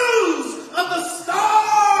good news of the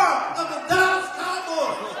star of the Dallas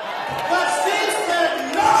Cowboys, but she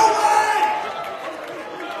said, no way!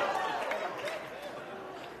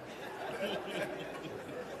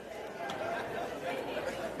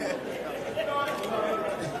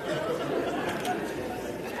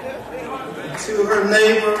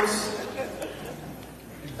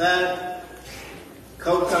 That,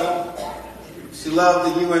 Coco, she loved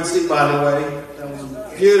the UNC, by the way. That was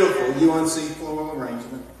a beautiful UNC floral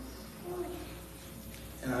arrangement.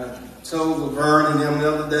 And I told Laverne and them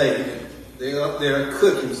the other day, they're up there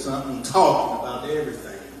cooking something, talking about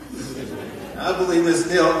everything. I believe Miss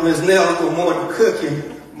Nell doing more than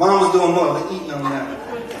cooking. Mama's doing more than eating on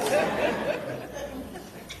that.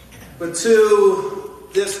 But to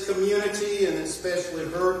this community, and especially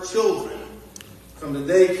her children, from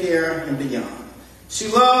the daycare and beyond. She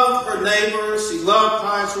loved her neighbors. She loved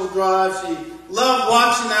Pineville Drive. She loved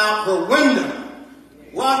watching out her window,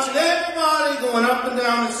 watching everybody going up and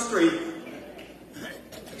down the street.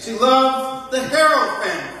 She loved the Harold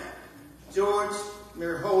family, George,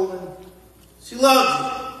 Mary Holden. She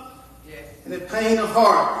loved it. And it pained her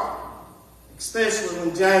heart, especially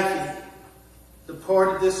when Jackie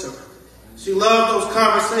departed this earth. She loved those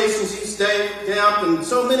conversations each day down, and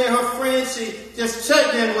so many of her friends she just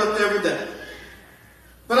checked in with every day.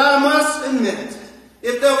 But I must admit,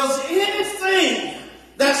 if there was anything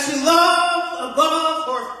that she loved above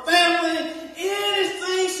her family,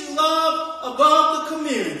 anything she loved above the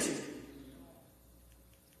community,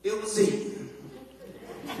 it was eating.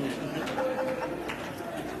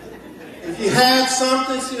 If you had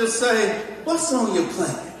something, she would say, "What's on your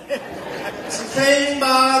plate?" She came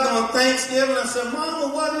by on Thanksgiving. I said,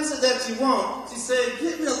 "Mama, what is it that you want?" She said,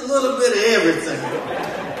 "Give me a little bit of everything."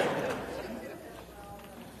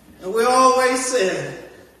 And we always said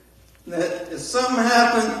that if something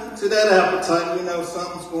happened to that appetite, we know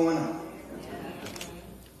something's going on.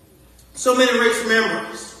 So many rich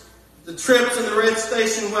memories. The trips in the red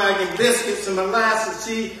station wagon, biscuits and molasses.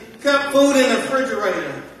 She kept food in the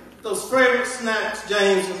refrigerator. Those favorite snacks,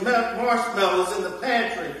 James, and marshmallows in the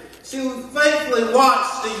pantry. She would faithfully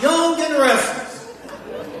watch the young and restless.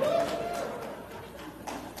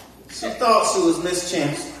 She thought she was Miss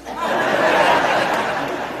Chancellor.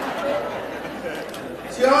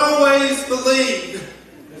 She always believed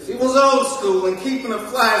she was old school in keeping a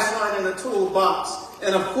flashlight in a toolbox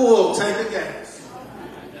and a full tank of gas.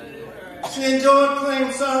 She enjoyed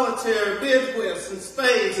playing solitaire, bid whist, and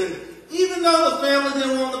spades, and even though the family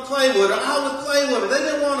didn't want to play with her, I would play with her. They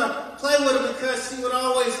didn't want to play with her because she would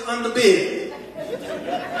always underbid.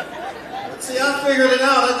 But see, I figured it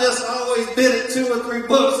out. I just always bid it 2 or 3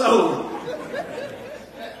 books over.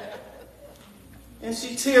 And she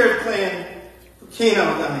teared playing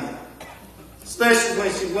Keno Diane, especially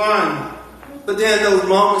when she won. But then those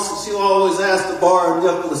moments, she always asked to borrow a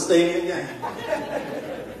nickel to stay in the game.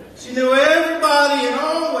 She knew everybody and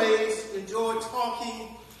always enjoyed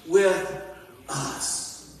talking with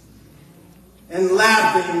us and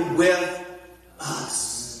laughing with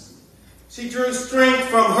us. She drew strength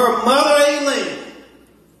from her mother, Aileen,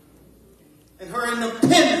 and her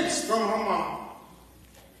independence from her mom.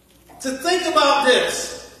 To think about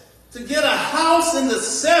this, to get a house in the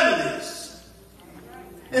 70s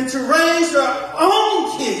and to raise her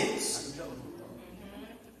own kids.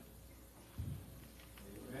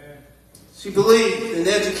 She believed in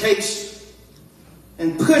education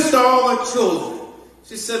and pushed all her children.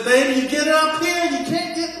 She said, "Baby, you get it up here, you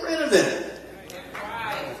can't get rid of it."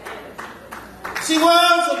 She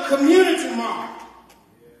was a community mom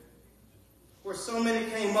where so many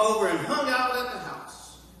came over and hung out at the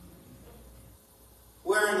house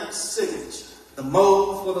wearing a signature, the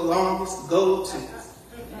mole for the longest, gold tooth,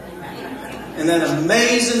 and that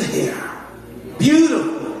amazing hair.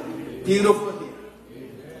 Beautiful, beautiful hair.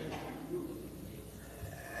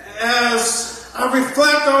 As I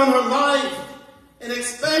reflect on her life, and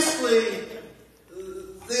especially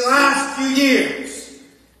the last few years,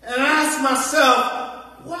 and ask myself,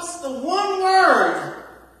 what's the one word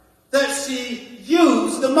that she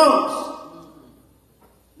used the most?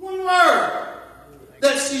 One word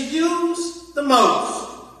that she used the most.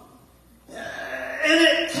 And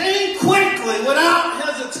it came quickly, without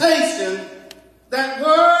hesitation. That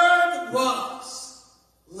word was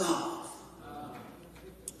love.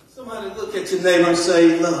 Somebody look at your neighbor and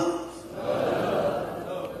say, love.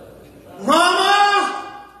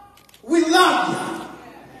 Mama, we love you.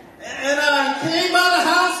 And I came by the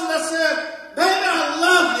house and I said, baby, I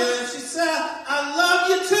love you. And she said, I love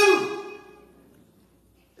you too.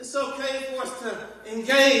 It's okay for us to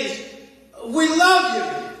engage. We love you.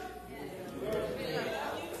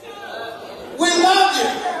 We love you.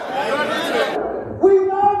 We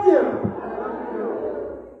love you.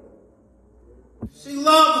 She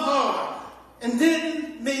loved hard and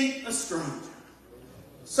didn't meet a stranger.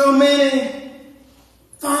 So many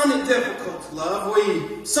find it difficult to love.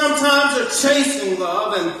 We sometimes are chasing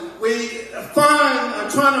love, and we are trying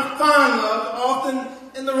to find love often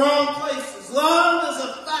in the wrong places. Love is a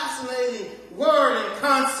fact.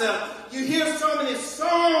 concept. You hear so many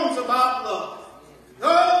songs about love.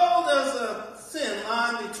 Oh, there's a thin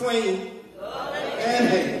line between love and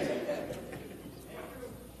hate.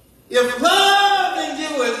 If loving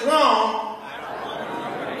you is wrong,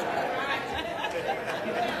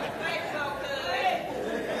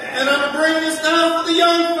 and I'm going to bring this down for the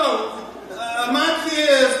young folks. My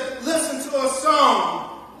kids listen to a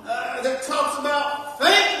song that talks about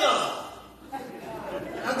fake love.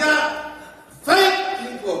 I got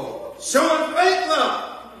fake people showing fake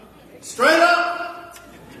love. Straight up.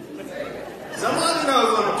 Somebody knows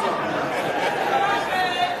what I'm talking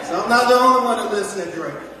about. So I'm not the only one that listens to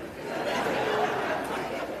Drake.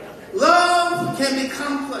 Love can be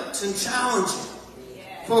complex and challenging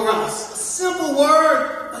for us. A simple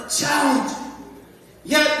word, but challenging.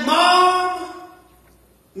 Yet Mom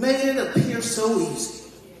made it appear so easy.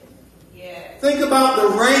 Think about the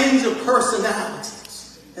range of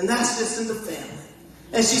personalities, and that's just in the family.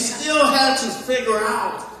 And she still had to figure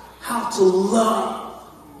out how to love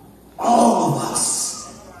all of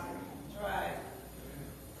us.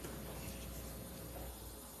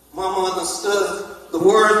 Mama understood the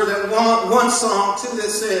word of that one song too that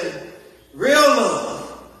said, real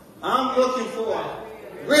love. I'm looking for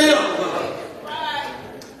real love.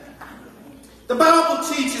 The Bible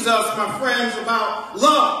teaches us, my friends, about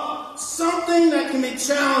love. Something that can be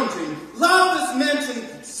challenging. Love is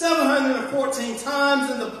mentioned 714 times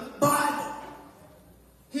in the Bible.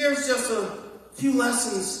 Here's just a few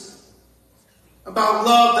lessons about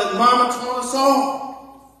love that Mama taught us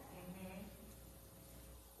all.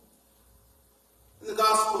 In the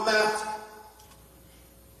Gospel of Matthew,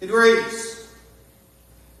 it reads,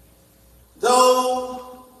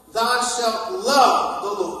 though thou shalt love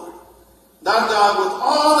the Lord thy God with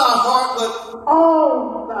all thy heart, with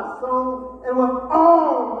all thy soul, and with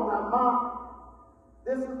all thy mind.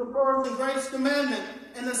 This is the first and greatest commandment.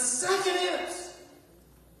 And the second is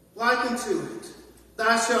like unto it.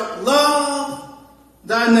 Thou shalt love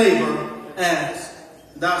thy neighbor as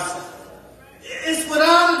thyself. It's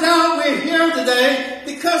without a doubt we're here today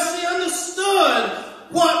because she understood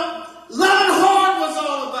what loving hard was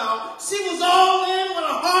all about. She was all in with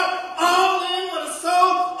a heart, all in with a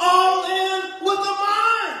soul, all in with a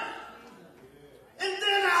mind. And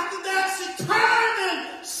then after that, she turned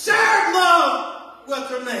and shared love with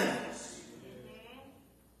her neighbors.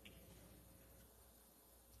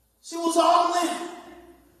 She was all in.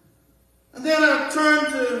 And then I turned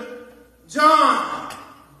to John,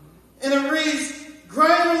 and it reads,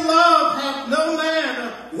 greater love hath no man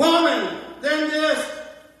or woman than this,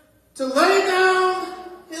 to lay down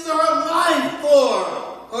his or her life for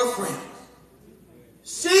her friends.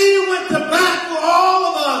 She went to bat for all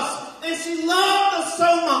of us, and she loved us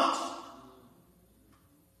so much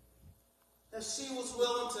that she was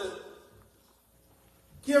willing to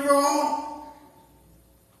give her all.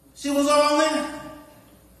 She was all in.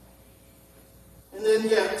 And then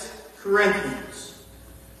yet, Corinthians.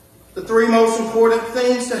 The three most important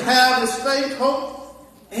things to have is faith, hope,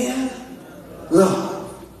 and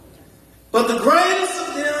love. But the greatest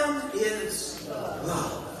of them is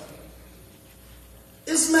love.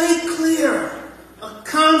 It's made clear, a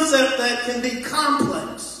concept that can be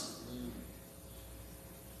complex.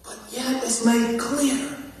 But yet it's made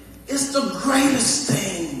clear. It's the greatest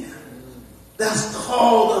thing that's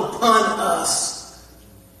called upon us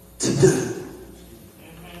to do.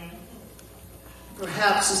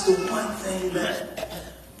 Perhaps it's the one thing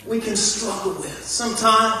that we can struggle with.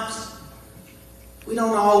 Sometimes we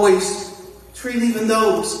don't always treat even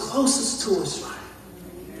those closest to us right.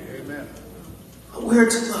 Amen. But we're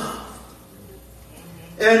to love.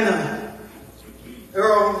 Edna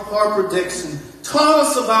Earle Harper Dixon taught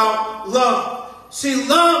us about love. She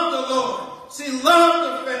loved the Lord. She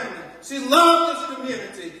loved her family. She loved this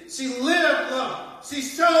community. She lived love. She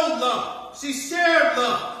showed love. She shared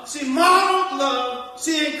love. She modeled love.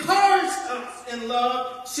 She encouraged us in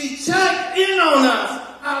love. She checked in on us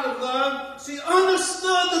out of love. She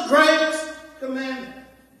understood the greatest commandment,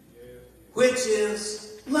 which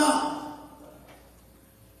is love.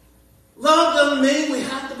 Love doesn't mean we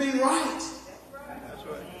have to be right.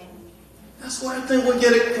 That's where I think we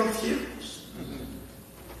get it confused.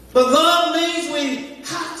 But love means we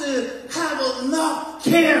have to have enough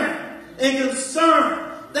care and concern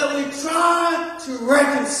that we try to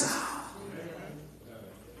reconcile.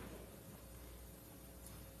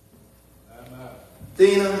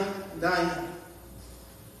 Diane,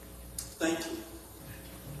 thank you.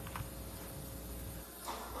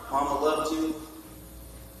 Mama loved you,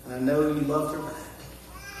 and I know you loved her back.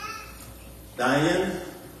 Diane,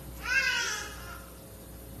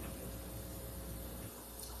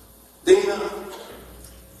 Dina,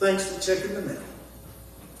 thanks for checking the mail.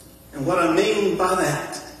 And what I mean by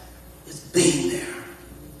that is being there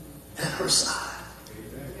at her side.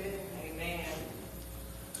 Amen.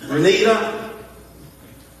 Renita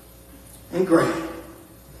and Gray,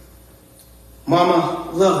 Mama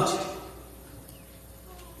loved you.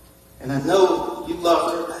 And I know you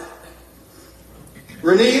loved her back.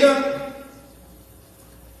 Renita,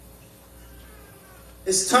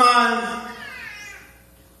 it's time,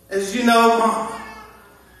 as you know, Mama,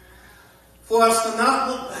 for us to not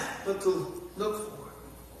look back, but to look forward.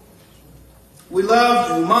 We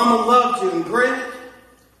loved you, Mama loved you, and Greg,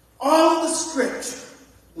 all of the scripture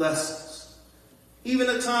lessons, even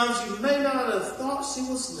at times you may not have thought she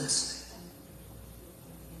was listening.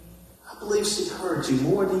 I believe she heard you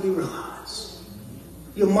more than you realize.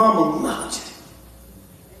 Your mama loved you.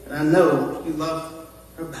 And I know you loved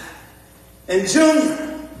her back. And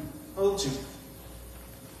Junior, oh Junior,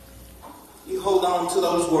 you hold on to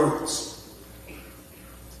those words.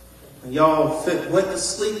 And y'all went to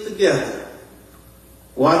sleep together,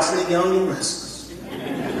 watching The Young and Restless.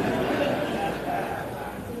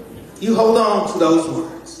 You hold on to those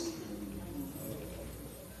words.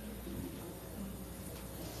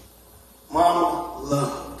 Mama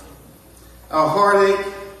loved. Our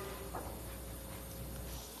heartache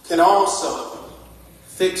can also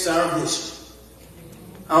fix our vision.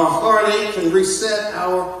 Our heartache can reset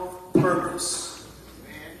our purpose.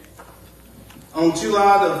 On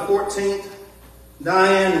July the 14th,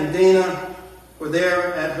 Diane and Dina were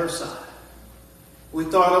there at her side. We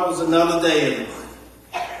thought it was another day, everybody.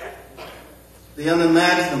 The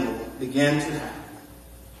unimaginable began to happen.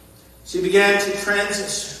 She began to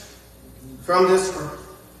transition from this earth.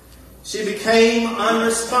 She became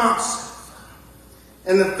unresponsive.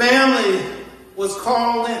 And the family was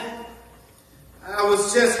called in. I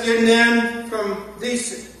was just getting in from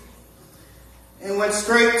DC and went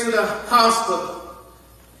straight to the hospital.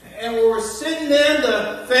 And we were sitting in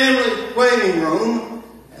the family waiting room,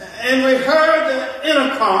 and we heard the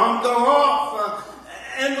intercom go off,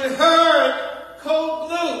 and we heard Code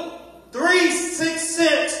Blue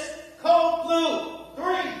 366, Code Blue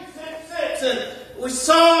 366, and we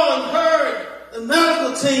saw and heard the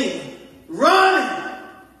medical team running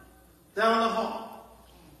down the hall.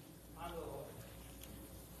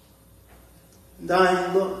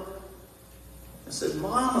 Diane looked and said,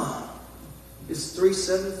 Mama, it's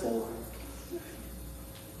 374.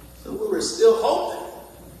 So we were still hoping.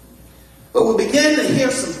 But we began to hear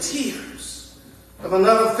some tears of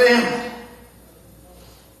another family.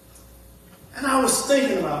 And I was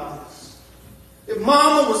thinking about this. If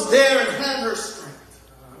Mama was there and had her strength,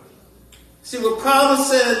 she would probably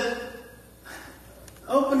said,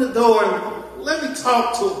 open the door and let me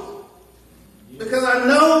talk to her. Because I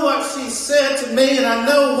know what she said to me, and I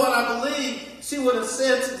know what I believe she would have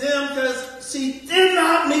said to them, because she did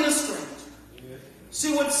not meet a stranger.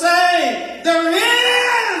 She would say, there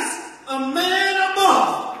is a man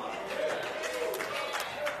above.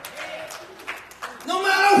 No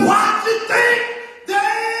matter what you think,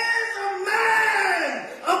 there is a man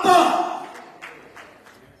above.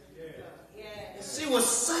 And she would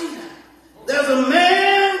say that. There's a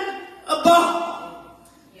man above.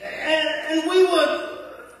 And we would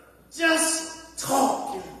just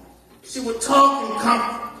talk. And she would talk in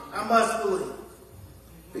comfort, I must believe,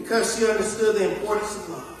 because she understood the importance of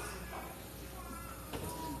love.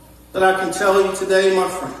 But I can tell you today, my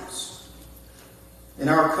friends, in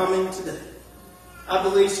our coming today, I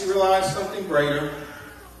believe she realized something greater,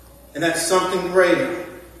 and that something greater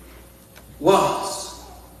was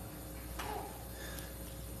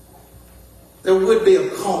there would be a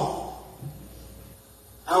call.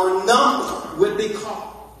 Our number would be called.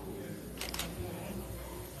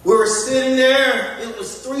 We were sitting there, it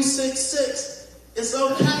was 366. It's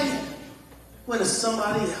okay when it's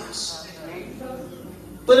somebody else.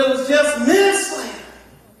 But it was just minutes later.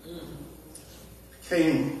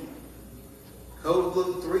 Came Code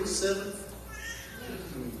Blue 374.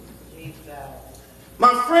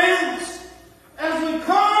 My friends, as we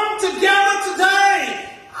come together today,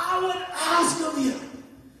 I would ask of you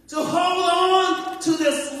to hold on to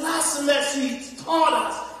this lesson that she taught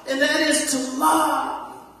us, and that is to love.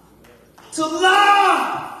 To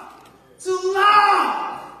love. To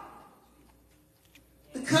love.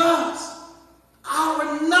 Because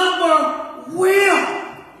our number will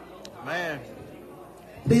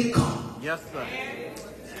be called. Yes, sir.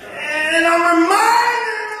 And I'm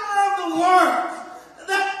reminded of the word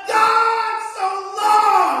that God so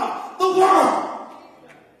loved the world.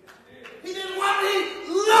 He did what? He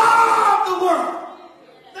loved the world.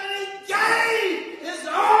 That he gave his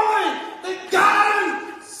only begotten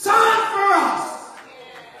Son for us.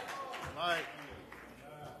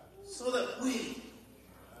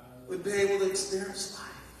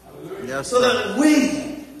 so that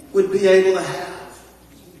we would be able to have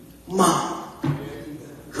mom,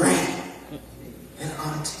 granny, and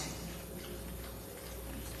auntie.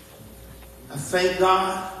 I thank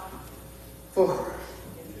God for her.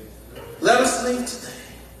 Let us leave today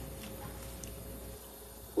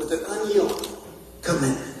with an unyielding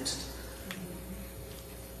commitment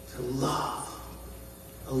to love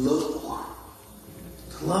a little more.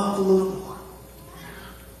 To love a little more.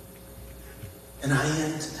 And I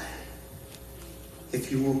end today. If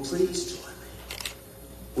you will please join me.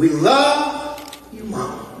 We love you,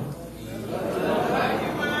 Mama.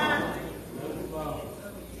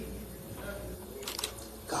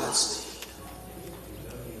 Godspeed.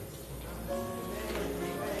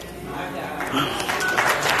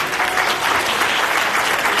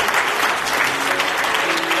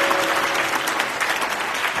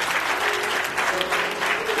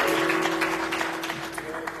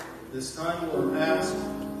 This time we'll ask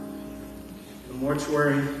the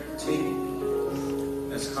mortuary team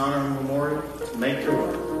as honor and memorial to make their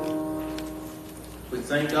way. We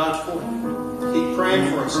thank God for it. Keep praying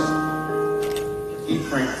for us all. Keep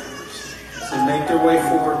praying for us. As they make their way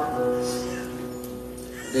forward,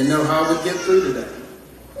 they know how to get through today.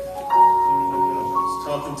 I was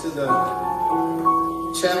talking to the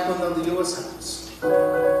chaplain of the U.S. House,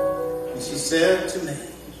 and she said to me,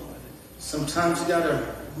 sometimes you got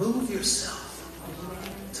to move yourself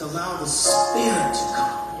to allow the Spirit to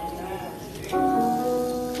come.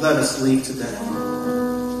 Let us leave today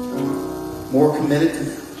more committed than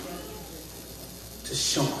ever to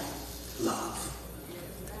showing love.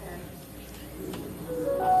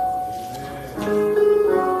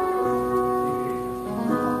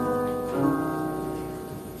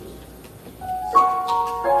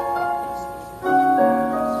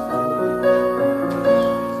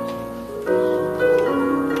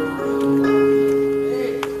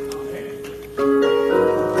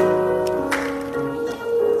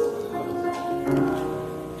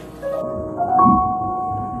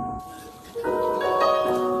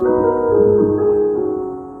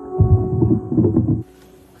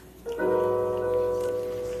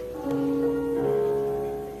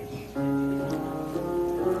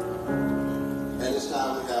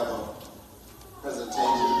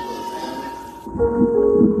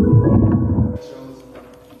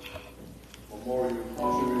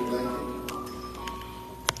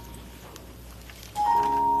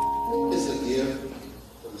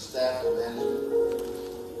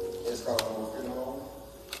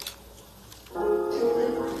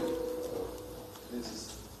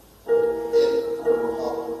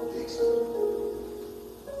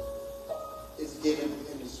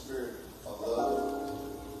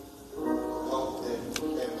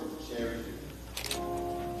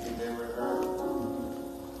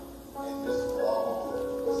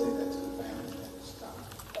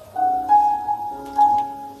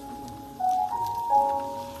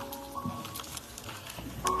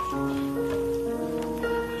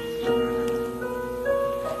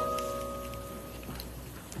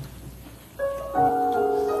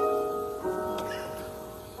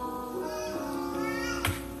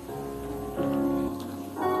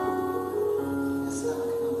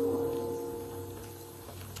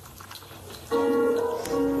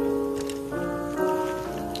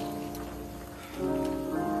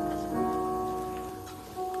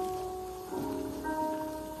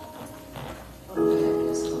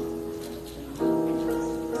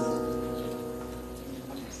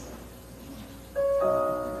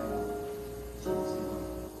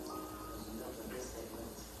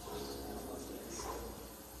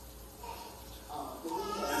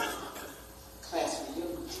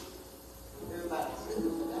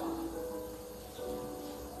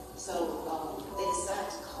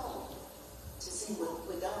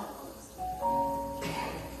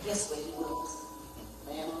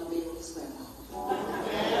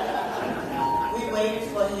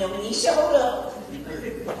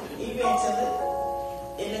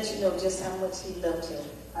 Just how much he loved him.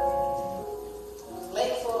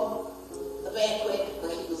 Late for a banquet, but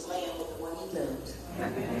he was laying with the one he loved.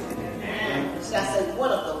 Should I say one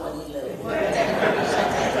of the one he loved?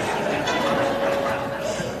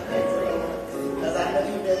 Because I know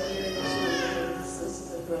he loved you and his sisters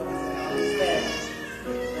and brothers and all his family.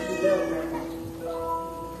 And he loved her.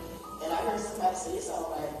 And I heard somebody say it's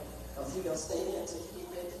all right, because he's going to stay there until he get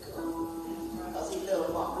ready to go. Because he loved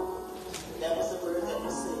mom. That was the word that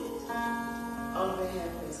was said. On behalf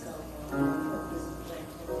of his company,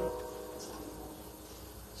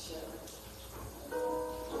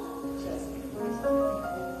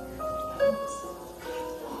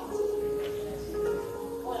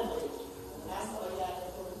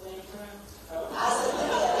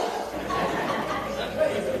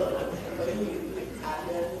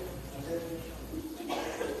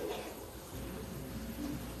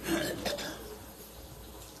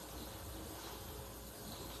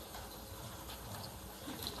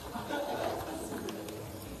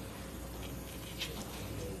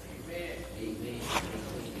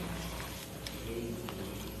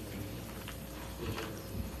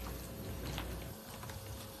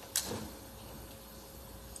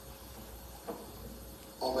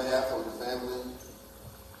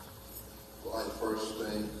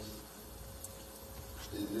 first thing,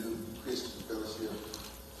 the new Christian Fellowship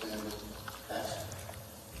family pastor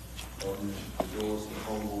opening the doors for the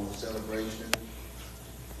Homegoing Celebration.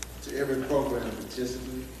 To every program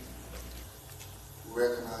participant, we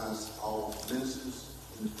recognize all ministers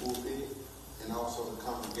in the pulpit and also the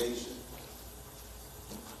congregation.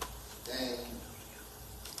 And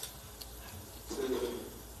to the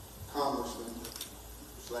Congressman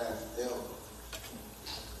 / elder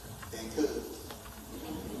and cousin,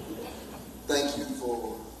 thank you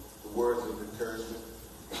for the words of encouragement.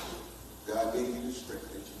 God gave you the strength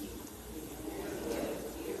that you need.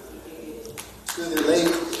 To the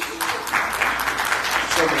ladies,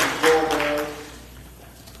 some of the floor bearers,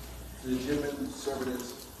 to the gentlemen servants,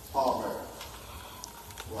 pallbearers,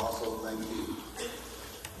 we also thank you.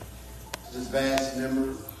 To this vast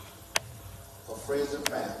number of friends and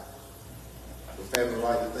family, the family would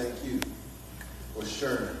like to thank you for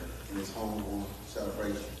sharing in this homegoing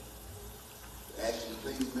celebration. Actually,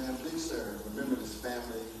 please, ma'am, please, sir, remember this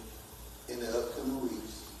family in the upcoming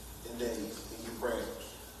weeks and days in your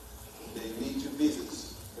prayers. They need your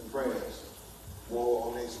visits and prayers more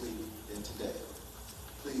on next week than today.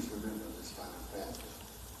 Please remember this fine family.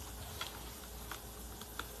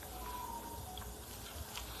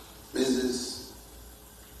 Mrs.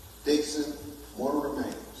 Dixon, mortal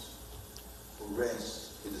remains will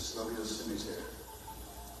rest in the Snowhill Cemetery.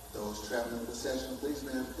 Those traveling in procession, please,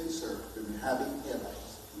 ma'am, please, sir, remember having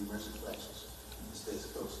headlights and emergency flashes. Stay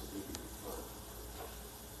close to be front.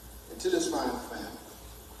 And to this fine family,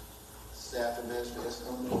 staff and management has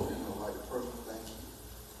come over, and I'd like to personally thank you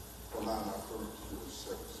for allowing our firm to do this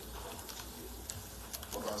service.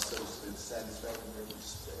 Hope our service has been satisfactory in every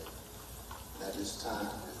respect. And at this time,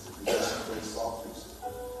 as it begins to play soft music,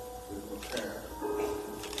 we will prepare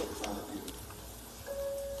for the final beauty.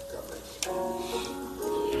 God bless you.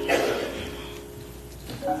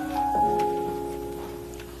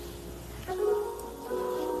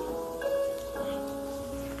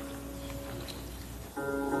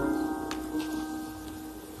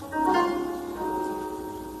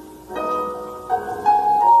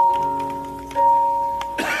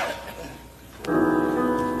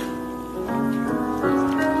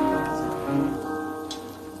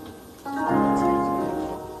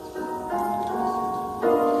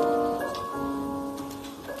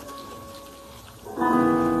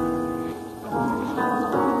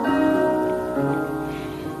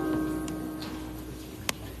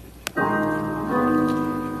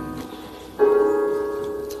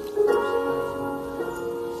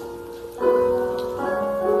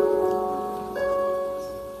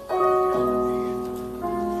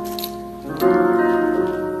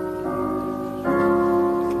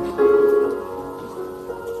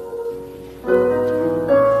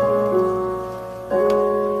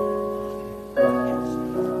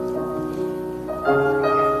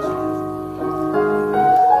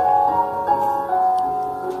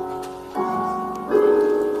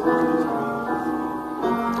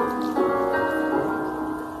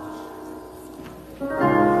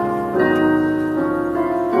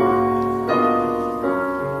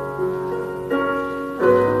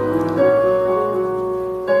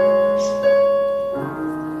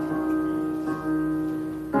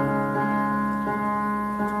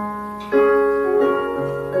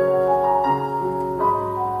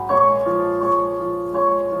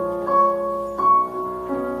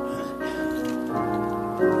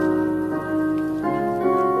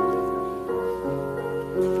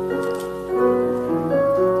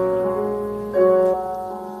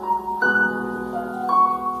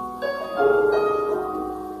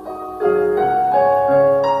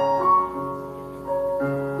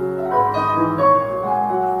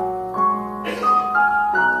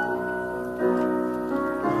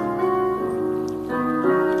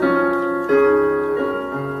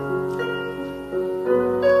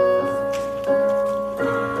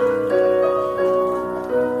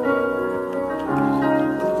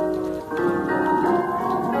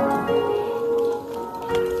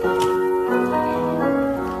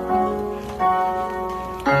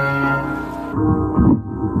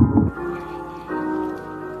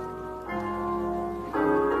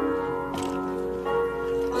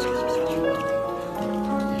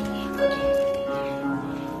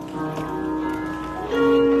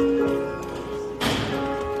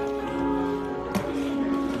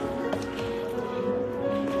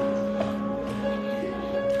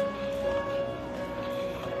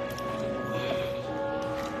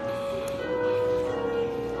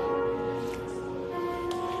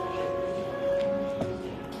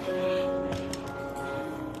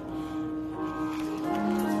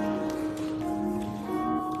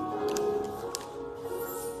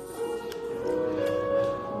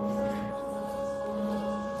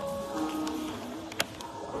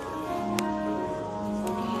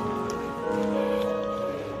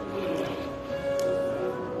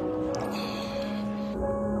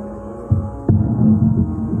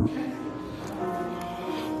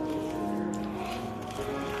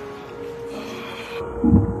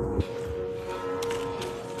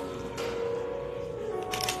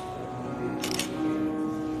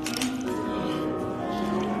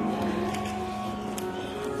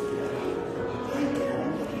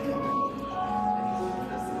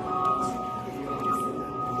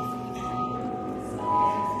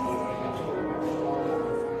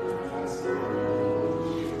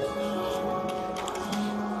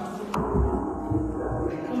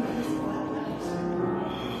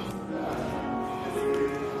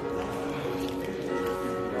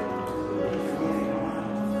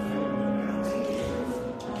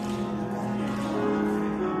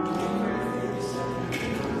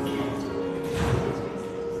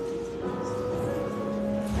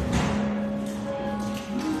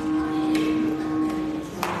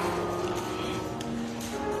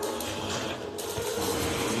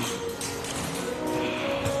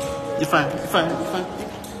 You're fine, you're fine, you're fine.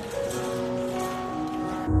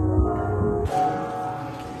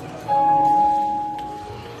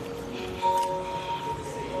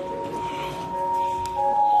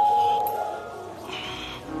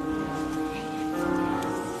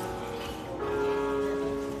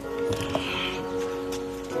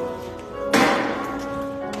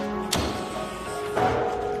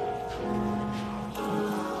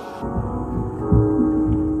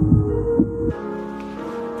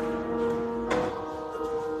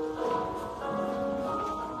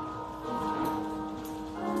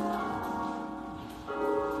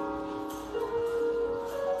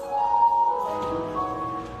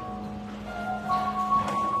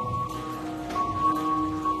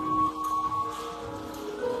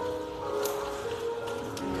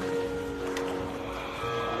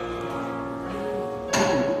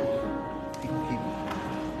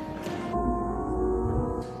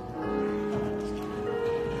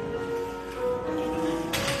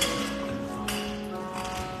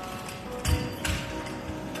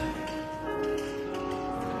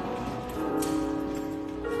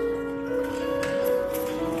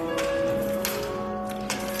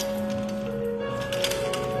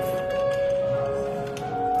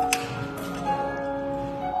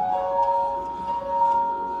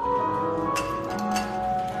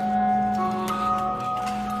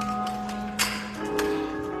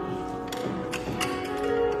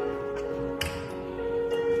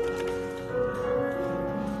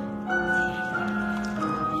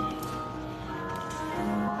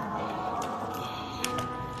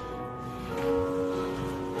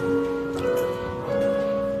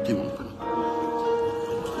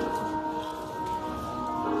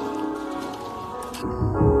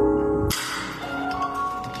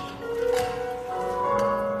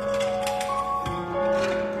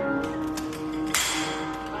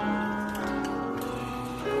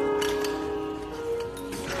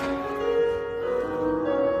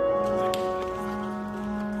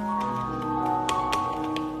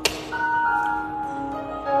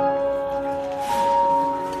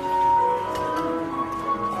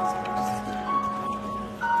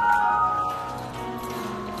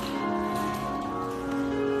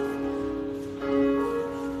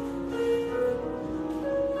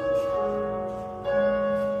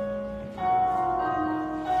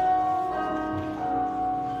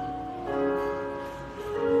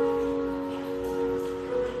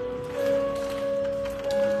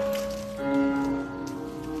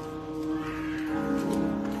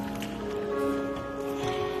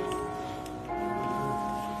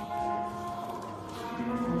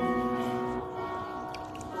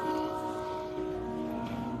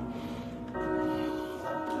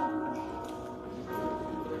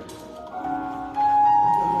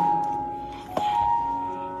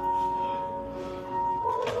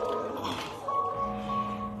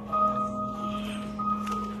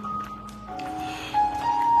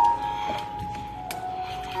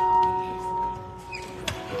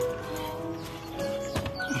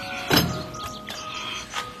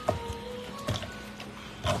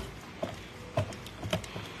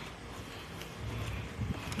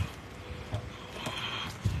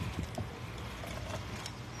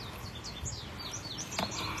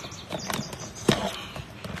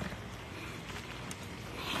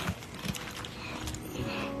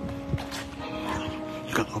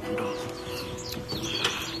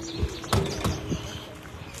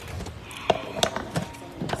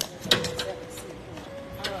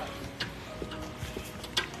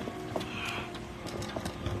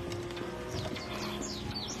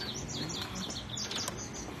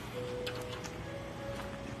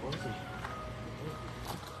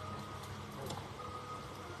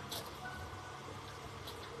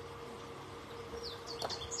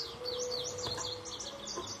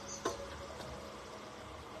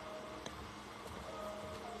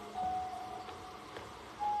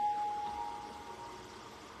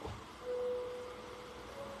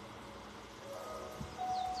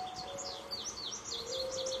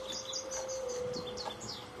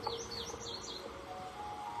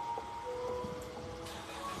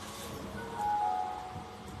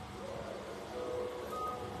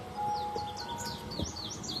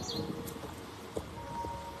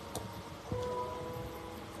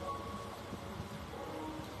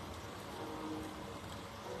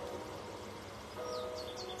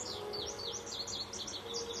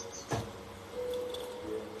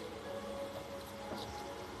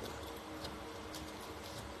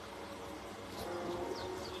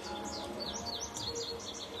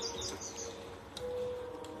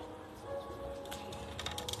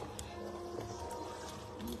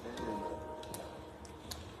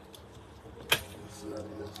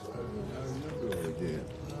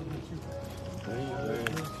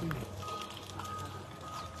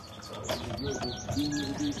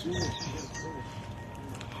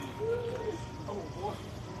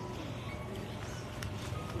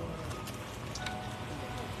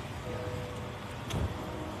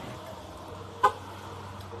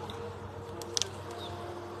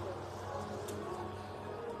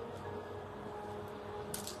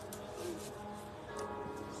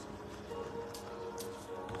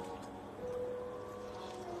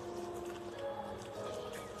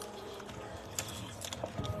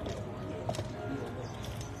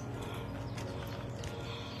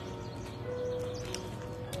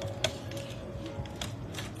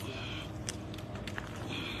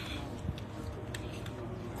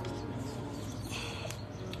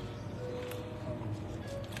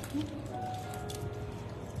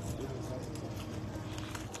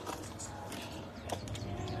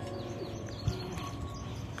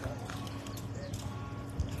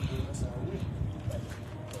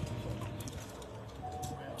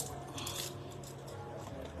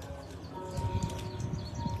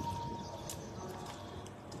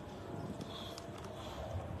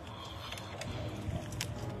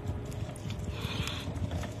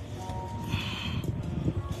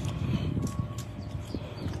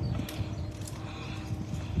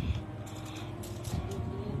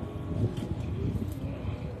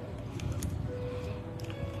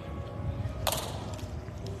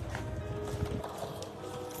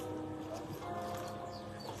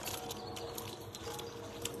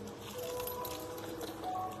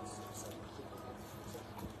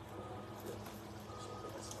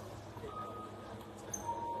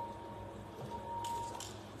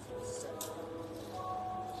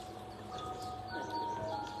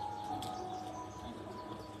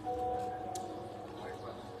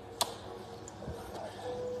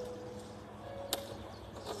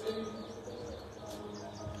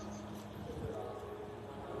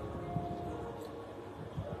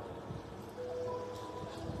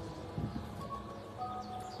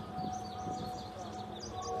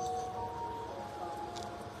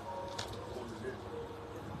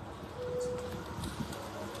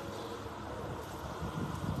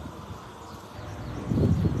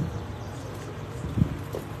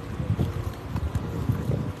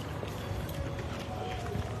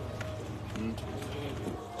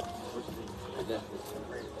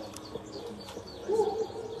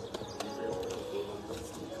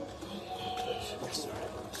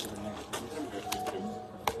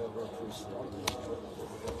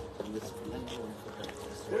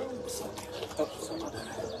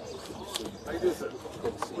 How you doing, sir?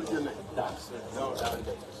 What's your name? Doc, sir. No, Doc.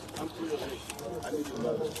 I'm Cleo. I need your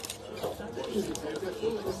mother.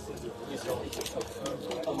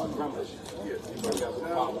 Oh, my grandma. Yes.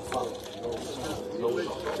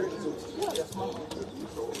 Yeah, that's mine.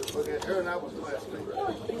 Okay, Earle and I was classmates.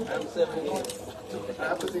 I'm 7 years. I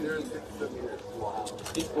haven't seen her in 6 or 7 years. Wow.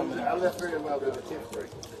 He's coming out. I left her in my 10th grade.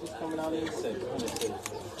 He's coming out in the 2nd.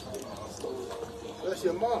 That's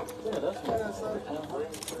your mom. Yeah, that's my mom.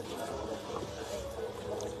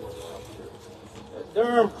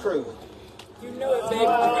 Durham crew. You know it, baby.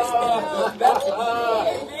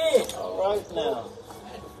 All right now.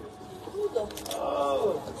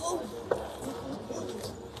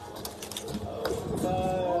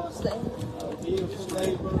 Beautiful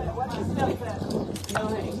neighbor. No,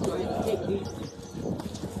 honey. Go ahead and take it easy.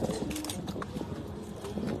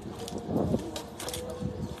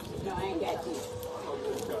 No, I ain't got this.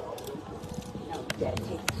 No, that's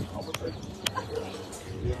it.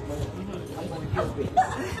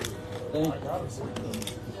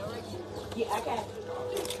 Yeah, I got it.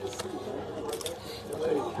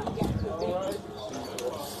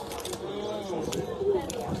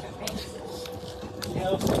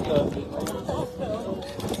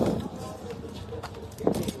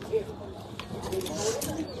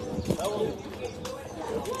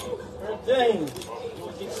 James,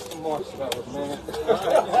 we'll get some more stuff, man.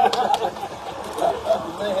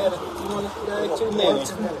 You want to stay 2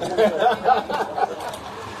 minutes?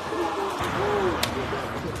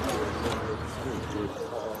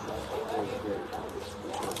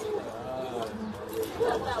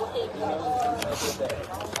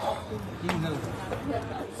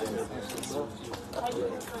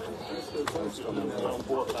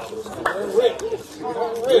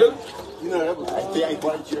 You know, that was I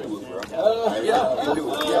brought you with, bro. Yeah. You do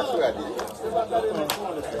it. Yeah, sure I did.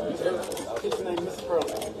 What's your name, Mr. Pearl?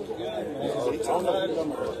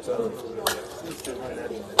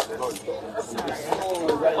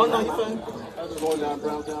 Oh, no, you fine. Going down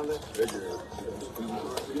Brown down there?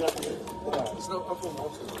 You're not from here? I'm from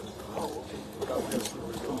Boston. Oh, okay. I'm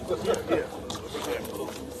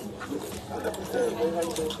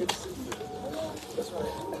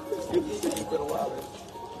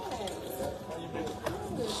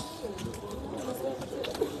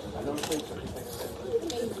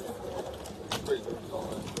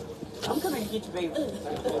coming to get you, baby.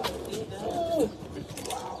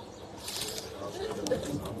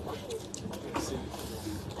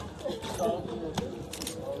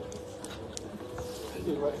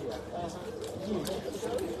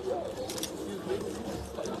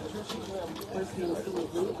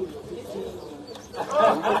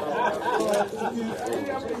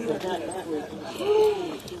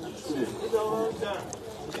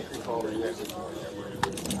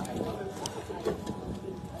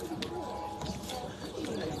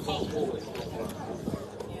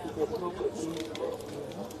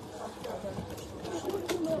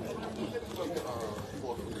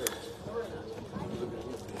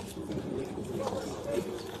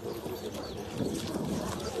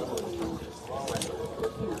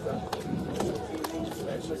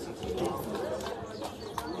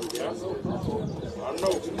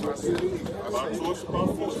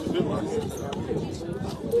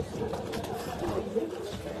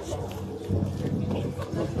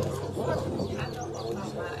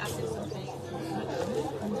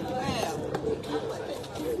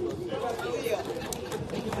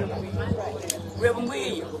 Reverend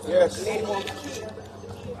Williams. Yes. I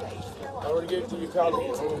already gave it to you,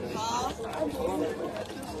 colleague.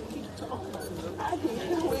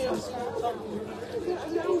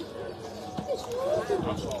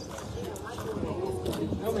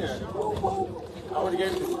 Come here. I already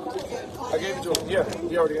gave it to you. I gave it to him. Yeah,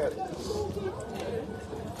 he already had it.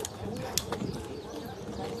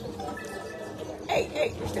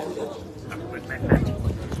 Hey. I'm coming.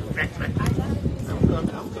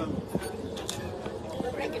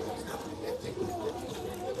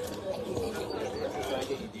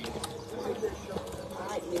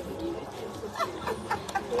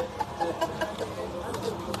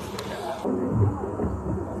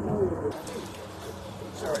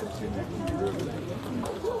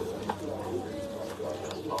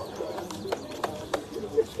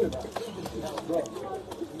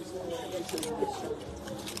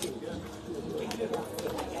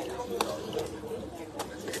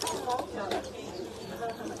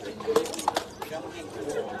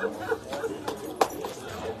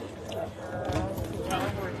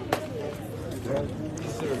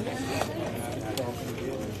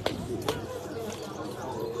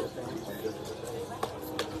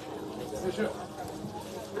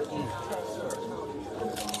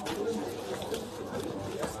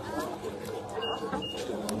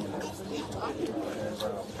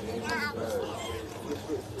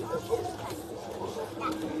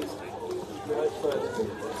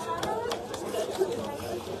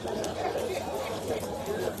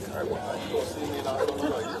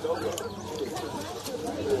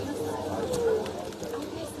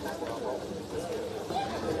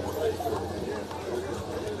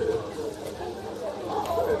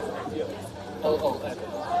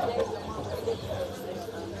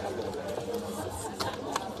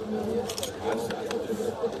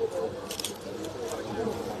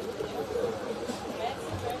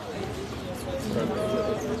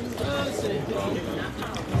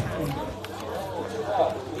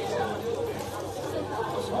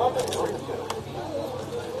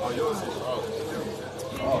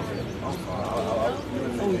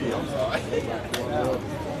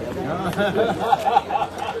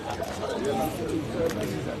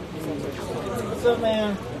 What's up,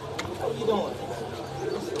 man? How you doing?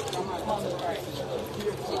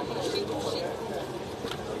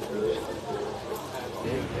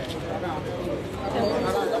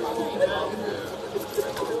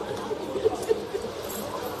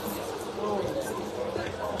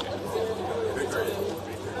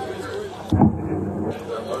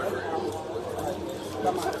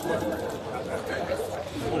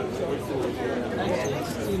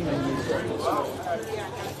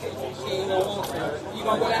 You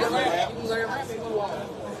gonna go down the ramp? You can go down the ramp, you can walk.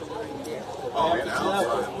 Oh, and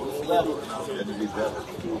outside.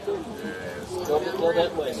 Go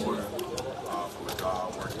that way. For the job,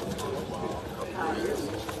 working for a couple of years.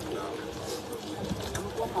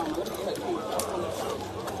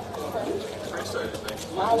 Appreciate it. Thank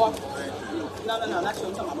you. Mama walk. Thank you. No, not you.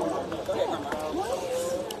 I'm talking about Mama. Go ahead, Mama.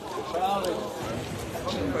 Charlie.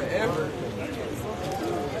 Forever.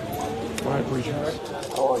 All right, preacher.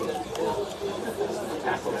 Oh, yeah.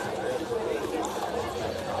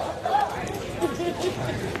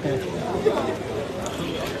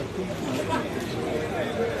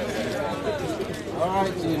 All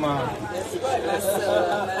right, G-Mom. That's right, my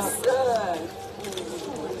son, my son.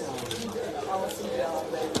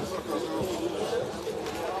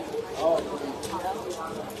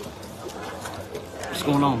 What's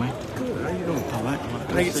going on, man? Good. How you doing? All right.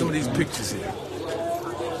 Can I get some of these pictures here?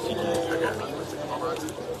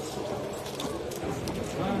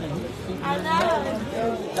 I know.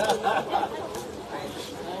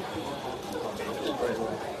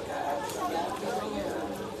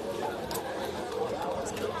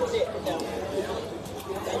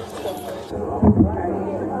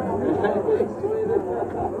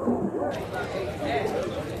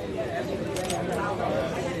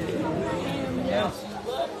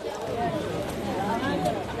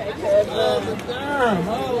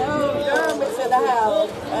 Durham is in the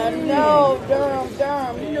house. I know,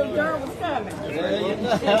 Durham. You knew Durham was coming.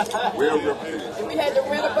 We had to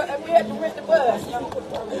rent the bus.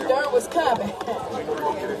 Durham was coming.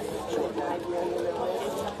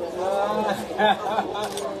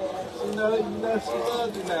 You know she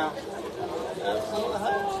loves you now.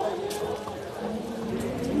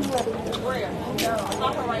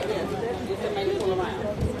 Stop her right there. Just to make it pull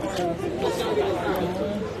around.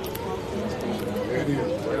 There it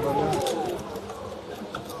is. Right about there.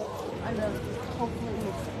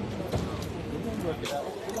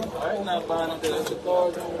 I ain't not buying up there.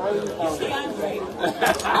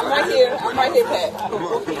 I'm right here, Pat.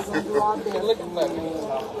 You're looking for me.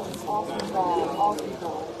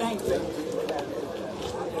 Thank you.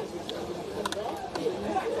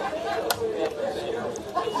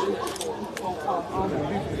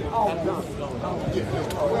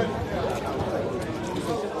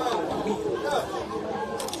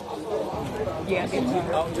 Yeah,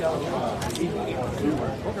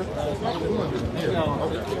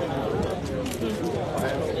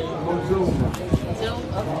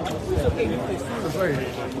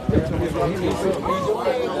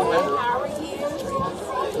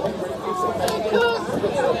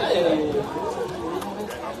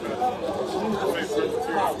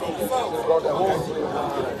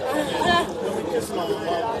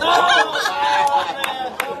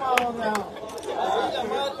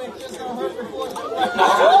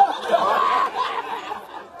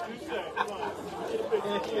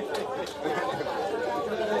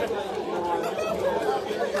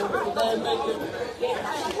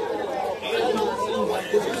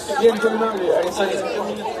 Yeah, come on there. I can say that.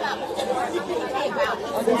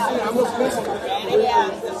 I must listen.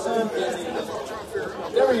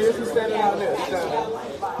 There he is. He's standing out there. He's down there.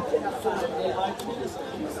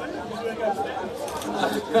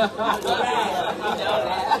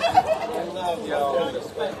 I love y'all.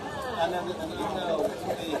 I never know.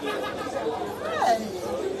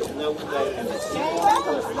 No, we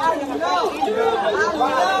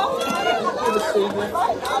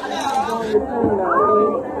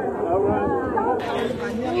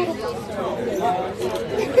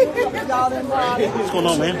What's going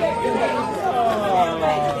on, man?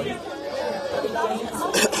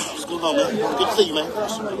 What's going on, man? Good to see you, man.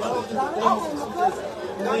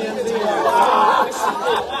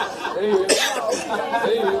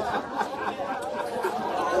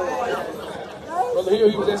 Brother Hill,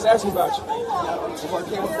 he was just asking about you.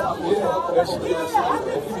 Yeah, that's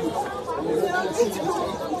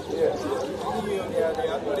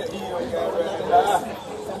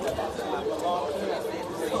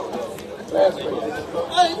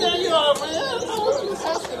Hey, there you are, man. I was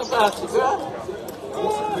asking about you, bro.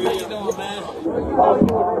 How you doing, man?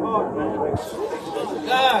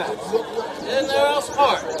 God, Edna Earle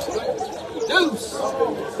Harper. Deuce.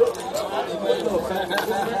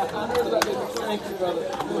 Thank you, brother.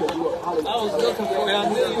 I was looking for you. I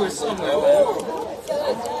knew you were somewhere,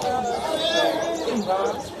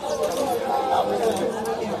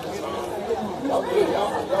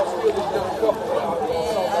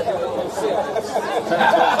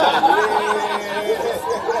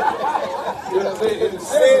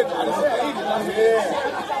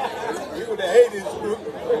 we were the 80s.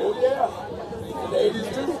 Oh, yeah. The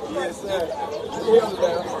 80s, too? Yes, sir.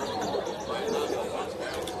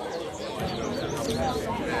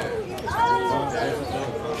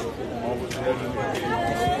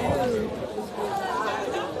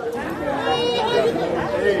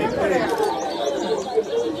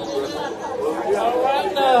 all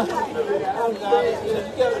right now. You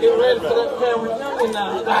gotta get ready for that camera number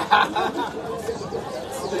now.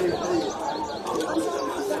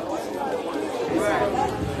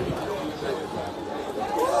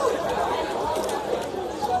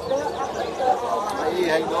 Hey,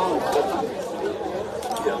 how you doing?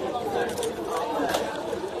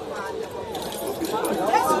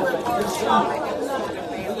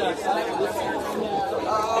 We got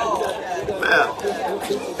God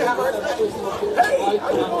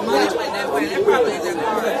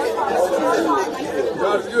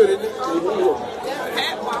is good, isn't it?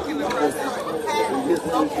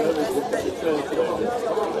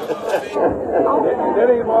 That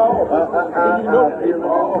ain't all. You know it ain't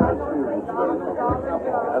all.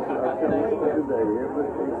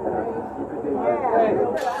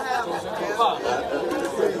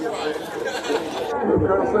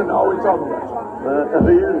 Colonel Clinton always talking about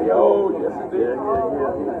you. Yo, yes indeed.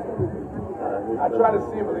 I try to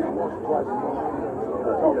see him at least once or twice a month.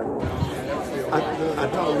 I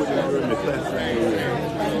talked with him during the classroom,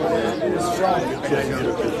 and it's trying to change it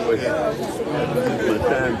up this way. My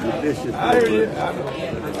time judicious. I hear you.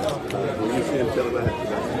 When you see him, tell him I have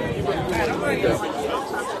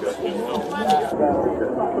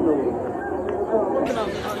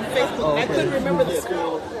I couldn't remember the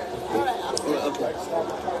school.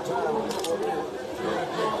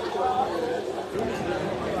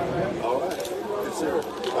 All right. Yes, sir.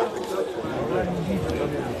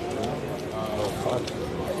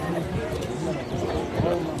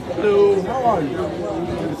 Hello, how are you?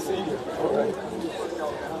 Good to see you. All right.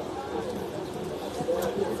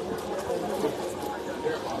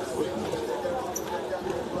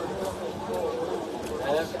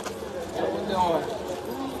 How you doing?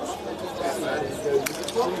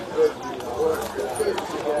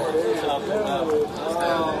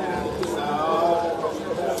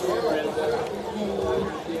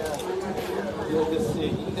 Good to see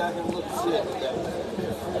you. You got him looking sick today.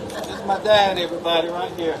 This is my dad, everybody,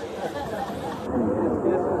 right here.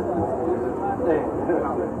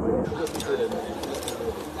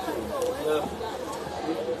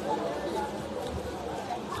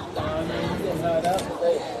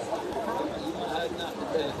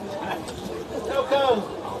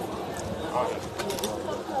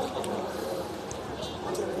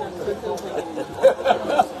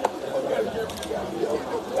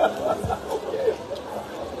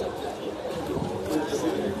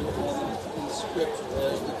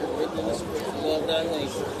 Love thy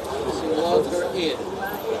nation. She loves her kid.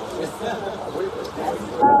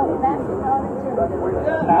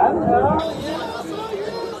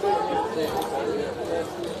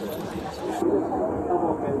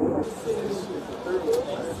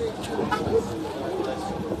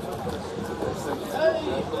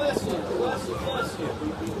 Hey, bless you, bless you, bless you.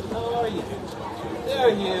 How are you?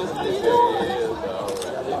 There he is. There he is.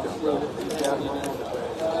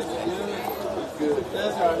 Good.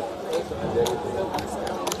 That's right.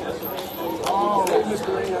 Oh, hey,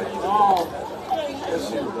 Mr. Ray, how you doing? Oh,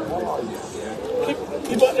 yes, you. How are you?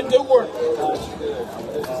 Keep up the good work.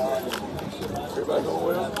 Everybody going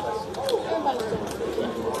well?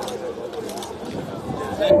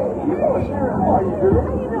 How are you doing?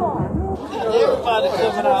 Everybody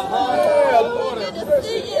coming out, huh? Yeah, Lord, good to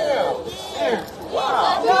see you. Yeah.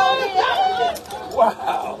 Wow.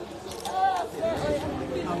 Wow.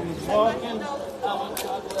 Walking.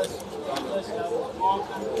 God bless you. God bless you. I was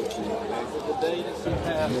walking the day that she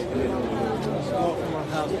passed. Walk from our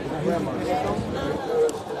house to my grandma's.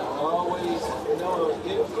 Always know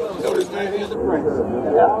this man here the prince. I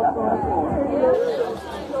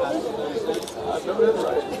know that's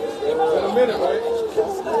right. In a minute, right?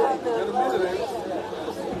 In a minute, ain't it?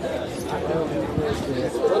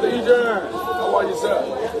 Brother Ejan, how are you, sir?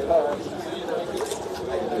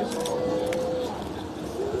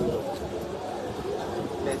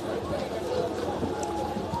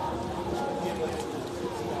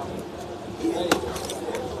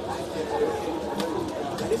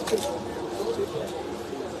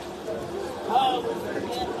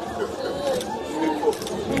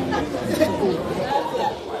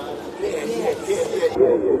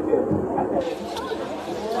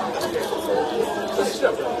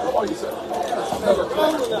 How are you, sir?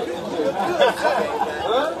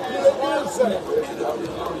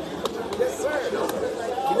 Yes, sir.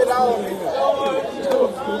 Give it all in there.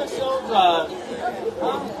 So dry.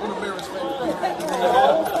 One of Mary's favorite.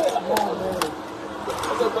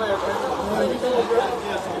 What's up, man? How you doing, bro?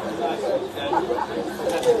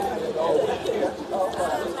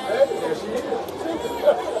 Hey, there she is.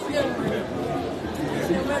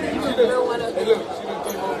 Hey, look, she done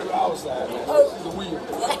came over to the outside. She's a weird.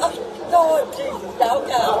 Lord Jesus, don't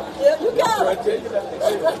go. Here you go. Right there, you got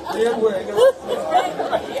that. Yeah, wearing it.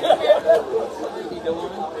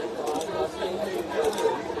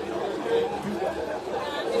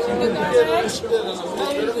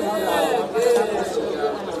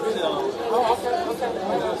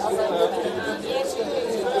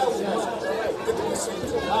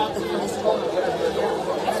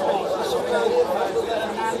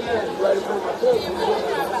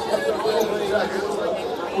 Right.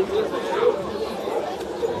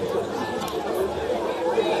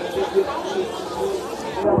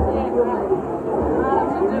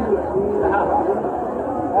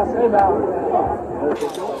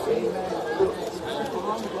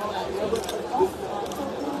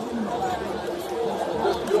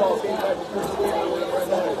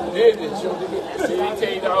 See, he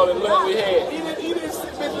changed all the love we had. He didn't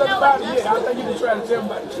say nothing about it yet. I think he was trying to tell him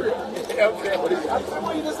about the trip. Okay. I said,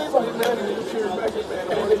 well, you just say something, man, and then you cheer back at man.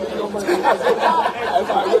 That's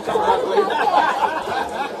all right, we'll talk about it later.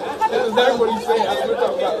 That's exactly what he said. We'll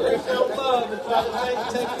talk about it later. It's no love to try to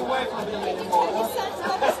take it away from him anymore.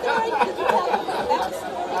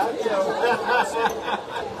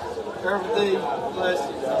 Everything, bless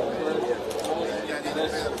you, God.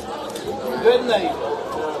 Bless you. Good neighbor.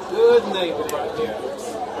 Good neighbor right there.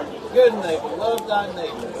 Good neighbor. Love thy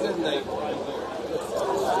neighbor. Good neighbor right there.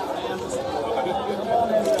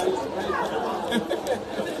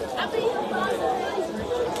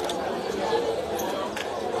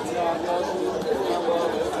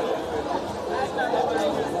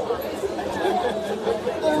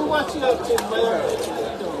 What you up to, man?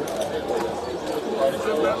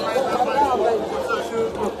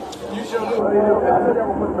 You sure do.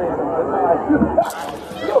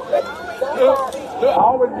 I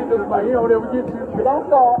always get this back. You don't ever get to.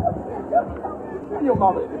 That's all. Where your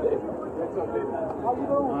mama today? How you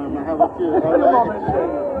doing? Where your mama today?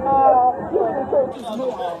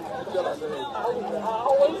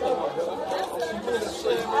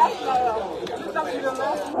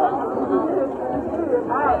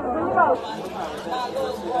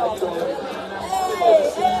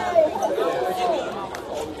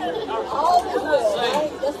 All is well,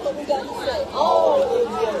 right? That's what we got to say. All is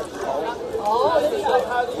well. All is well.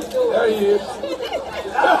 How do you do it? There he is.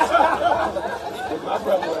 My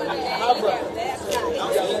brother. My brother.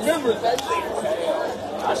 Remember that thing.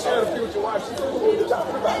 I shared a few with your wife. She said, what are you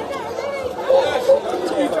talking about? What are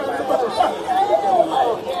you talking about?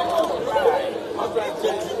 I'm trying to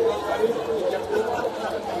tell you.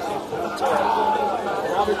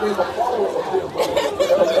 I became a follower of him.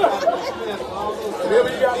 Whatever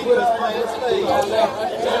you got to put out my face.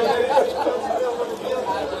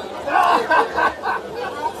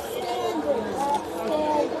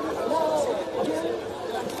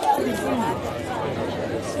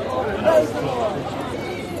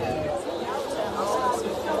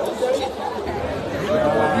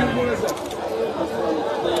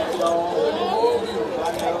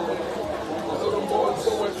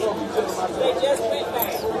 They just went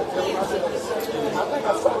back. I think I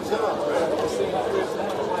saw John.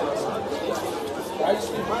 I used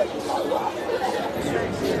to be Mike.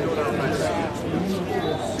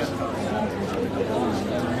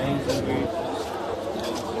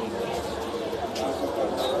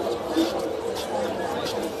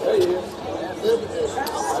 There he is. 10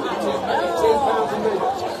 pounds a day.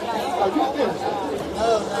 Are you finished? No,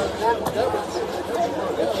 that was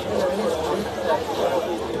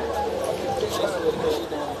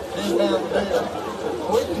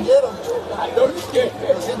we can get them. I know you can.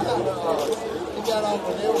 He got off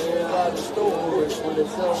an elevator out of the store when they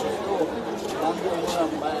sell the store. I'm doing one of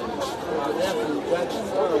them back. My nephew got the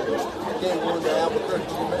third. He gave one to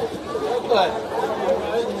Albuquerque, New Mexico. But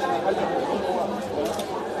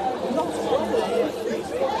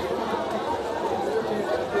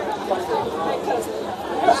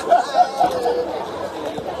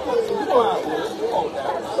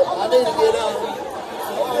I need to get out.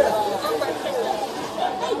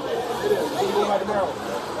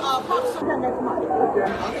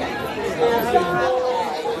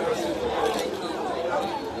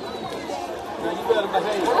 Now you better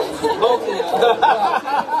behave. Both of you.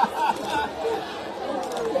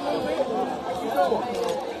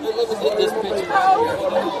 Let me get this picture right here.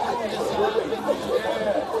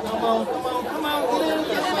 Come on, get in,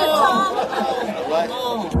 get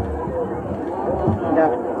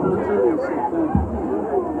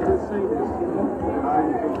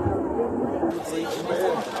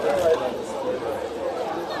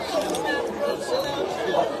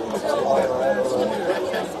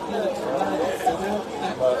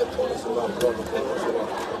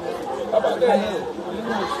How about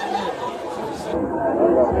that?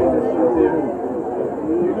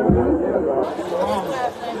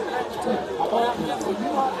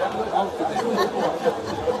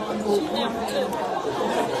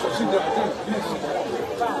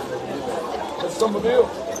 That's Somerville.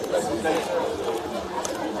 That's his name.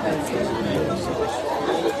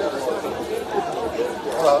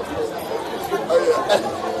 Hello. Oh,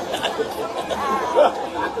 yeah.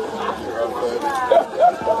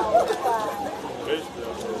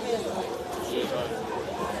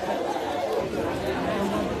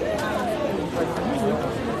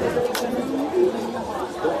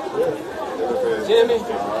 Let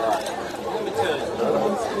me tell you.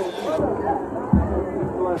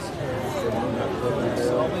 It's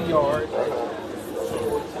on the yard.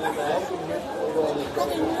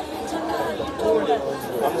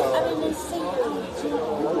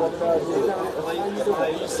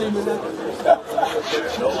 You see me now?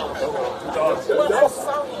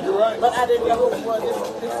 You're right. But I didn't know who it was.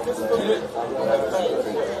 This is good.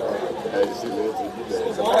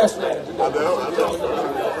 He's a last man.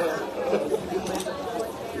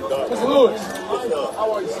 Mr. Lewis,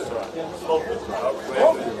 how are you, sir?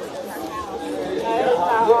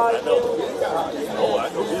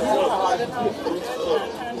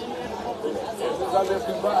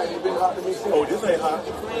 Oh, this ain't hot.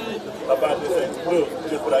 How about this ain't blue?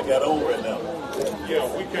 Just what I got on right now. Yeah,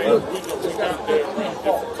 we got there around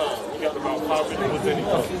different times. We got about 5 minutes in each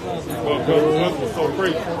other. Well, because the weather was so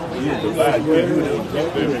crazy. Yeah, the vibe, you do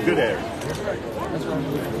it. Good at it.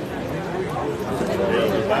 Yeah,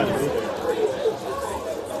 the vibe is good.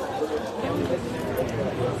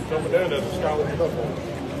 Coming down there, the sky was up on.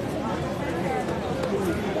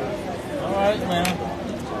 All right, man.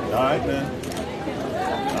 All right, man.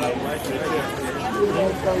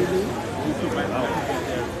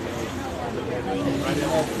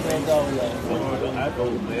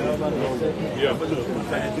 Yeah, but look,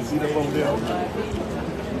 I can see them over there.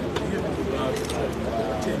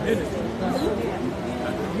 10 minutes.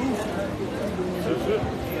 That's it.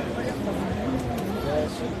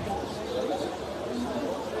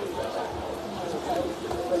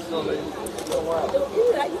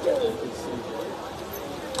 How you doing?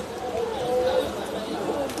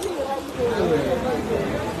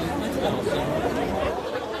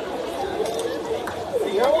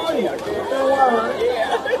 Hey, how are you?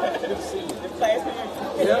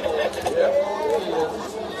 Yeah.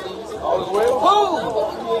 All is well?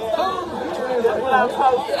 That's what I'm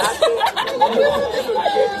hoping.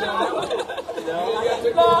 No,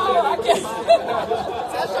 I can't.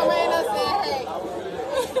 Tell your man I said hey.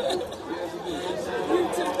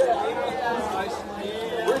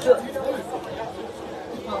 Richard.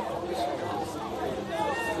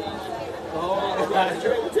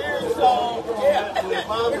 Yeah.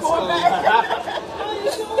 We're going back.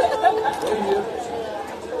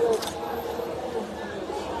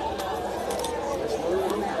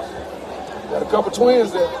 Got a couple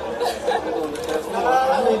twins there. I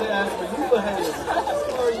need to ask for you behavior.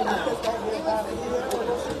 Where are you now?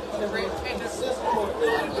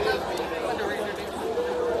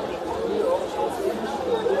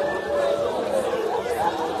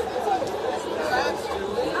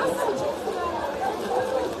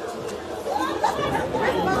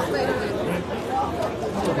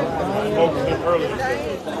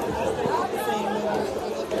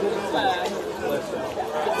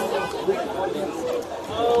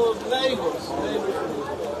 Oh, neighbors.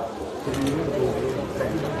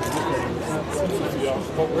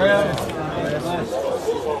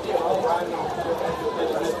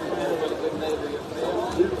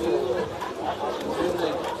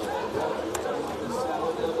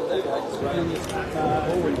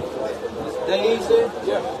 Daisy?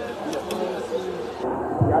 Yeah.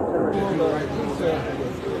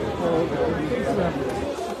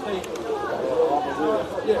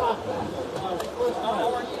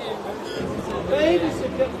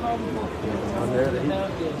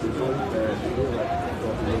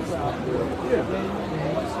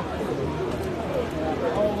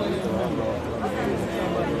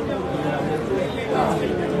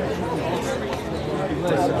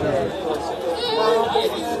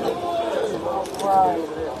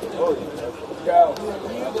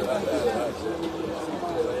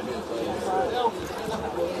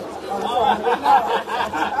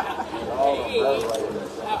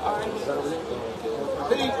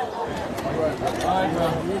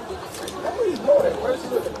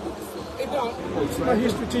 My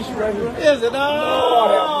history teacher right here. Is it?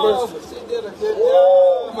 Oh, she did a good job.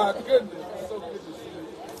 Oh, my goodness. It's so good to see you.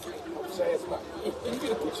 Say it's not. You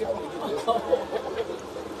get a picture of me.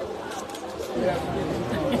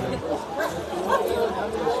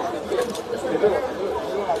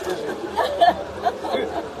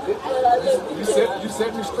 You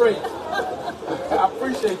set me straight. I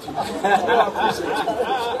appreciate you. I appreciate you.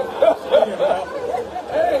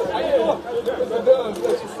 Hey, how you doing? Mr. Dunn,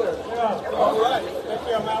 bless you, sir. All right. Thank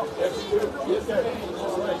you, I'm out. Yes, you do. Yes, sir.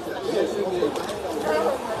 All right. Yes, you did.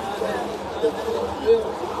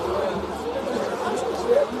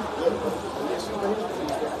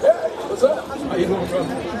 Hey, what's up? How you doing,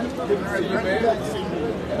 brother? Good to see you, man.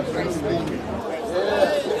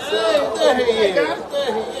 There he is.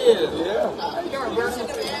 There he is. Yeah.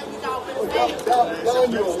 Don,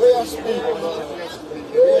 you're a rare speaker, man.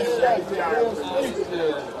 You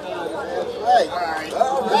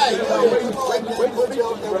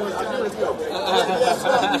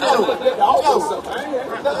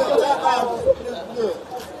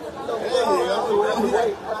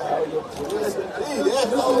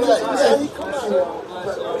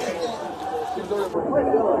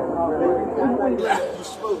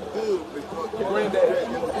spoke good because your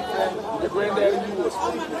granddaddy, you was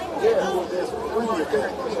speaking. Yeah, the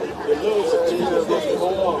love of Jesus is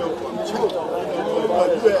born.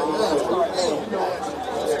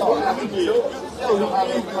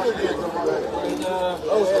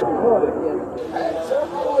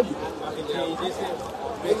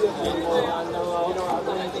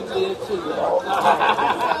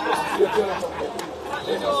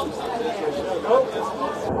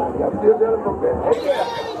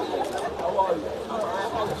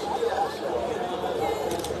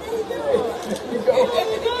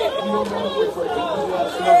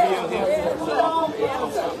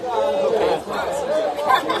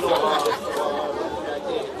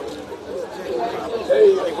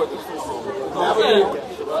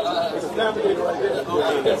 Navigator right there.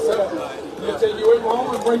 Yes, sir. He'll take you away from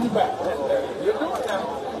home and bring you back. You're doing that.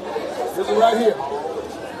 This is right here.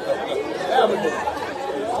 Navigator.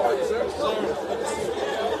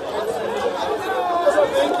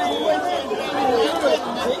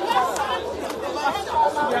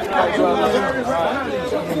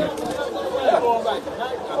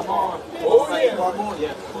 Oh,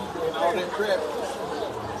 yeah. All that crap.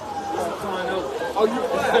 Oh, you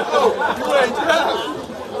ain't driving.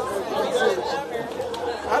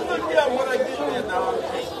 I look you up when I get there, dog.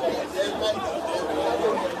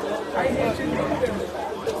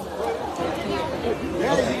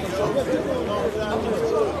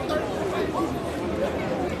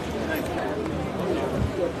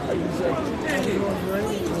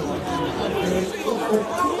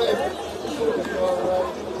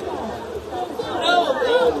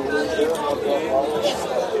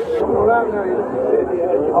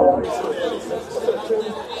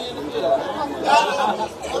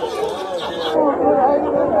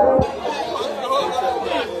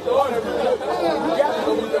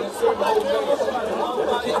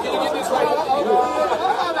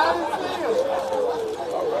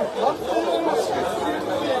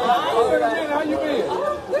 How you been?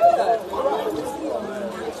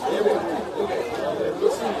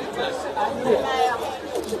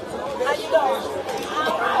 How you doing?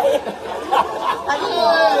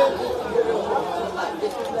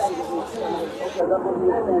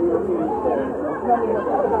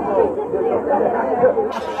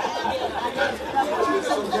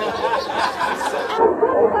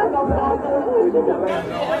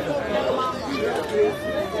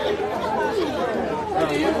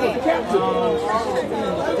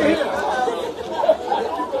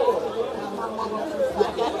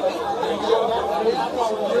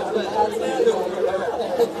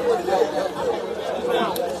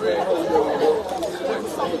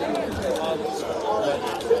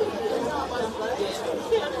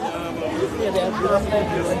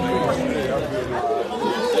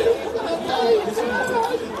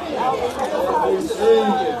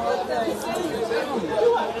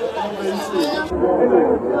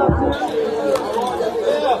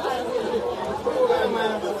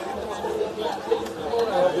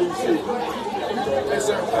 Yes,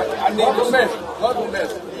 sir. I need your message. Love your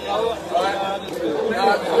message. All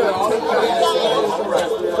right.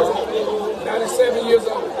 97 years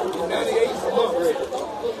old. 98 is a month.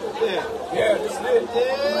 Yeah, this is it.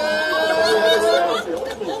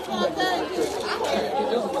 This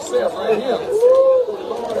is myself right here.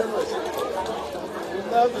 Lord have mercy.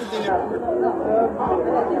 Love you, dear.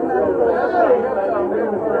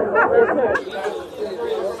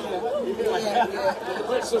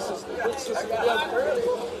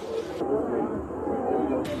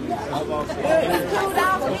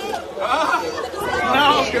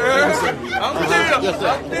 No, girl. I'm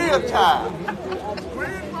still tired.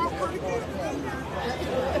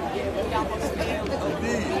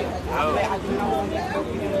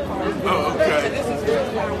 Oh, okay.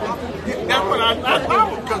 That's what I thought,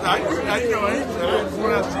 because I when I see,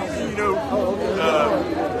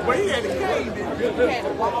 well, he had a cane.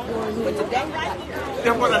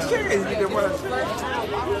 That's what I said.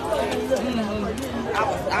 I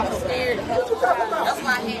was scared. That's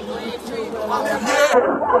why I had red trees. All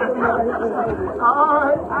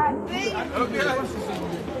right.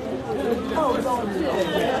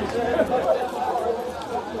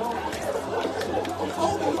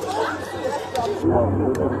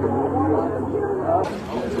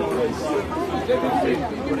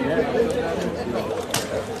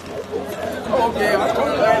 Okay. Yeah, I'm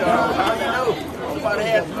going later. How you know? I'm about to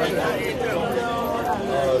have to make out here too.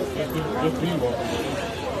 Just be one.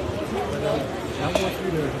 I want you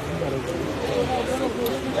to,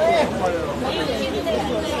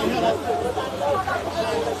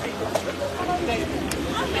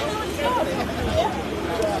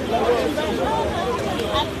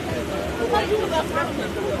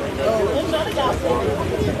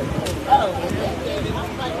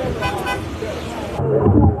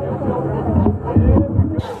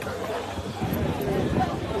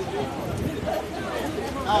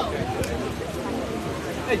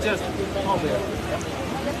 Hey, Justin, come over here.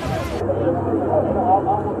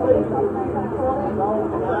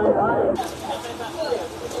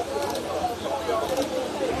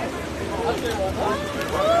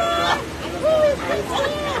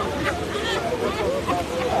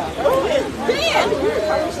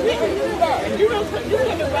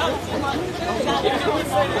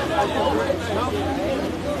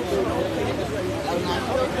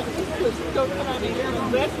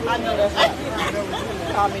 I know that's right.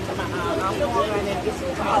 Call me to my house. I'm going to run and get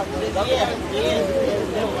some coffee.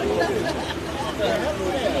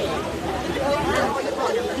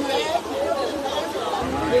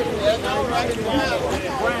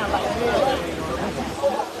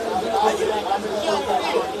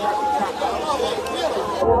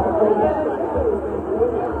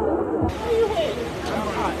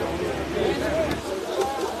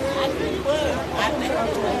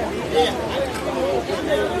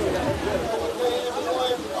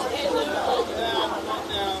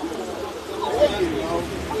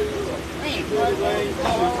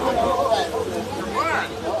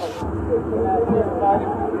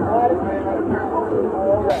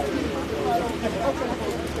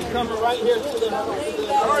 Coming right here to the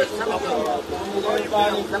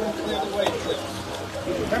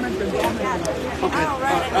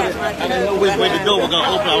I didn't know which way to go. We're going to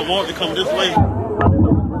open. I want to come this way.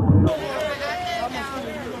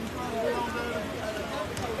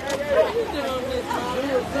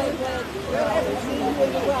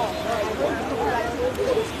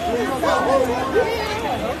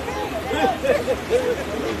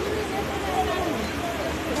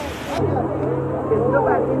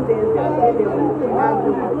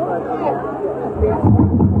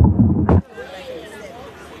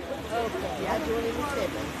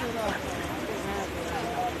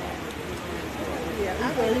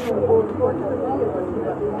 Yeah,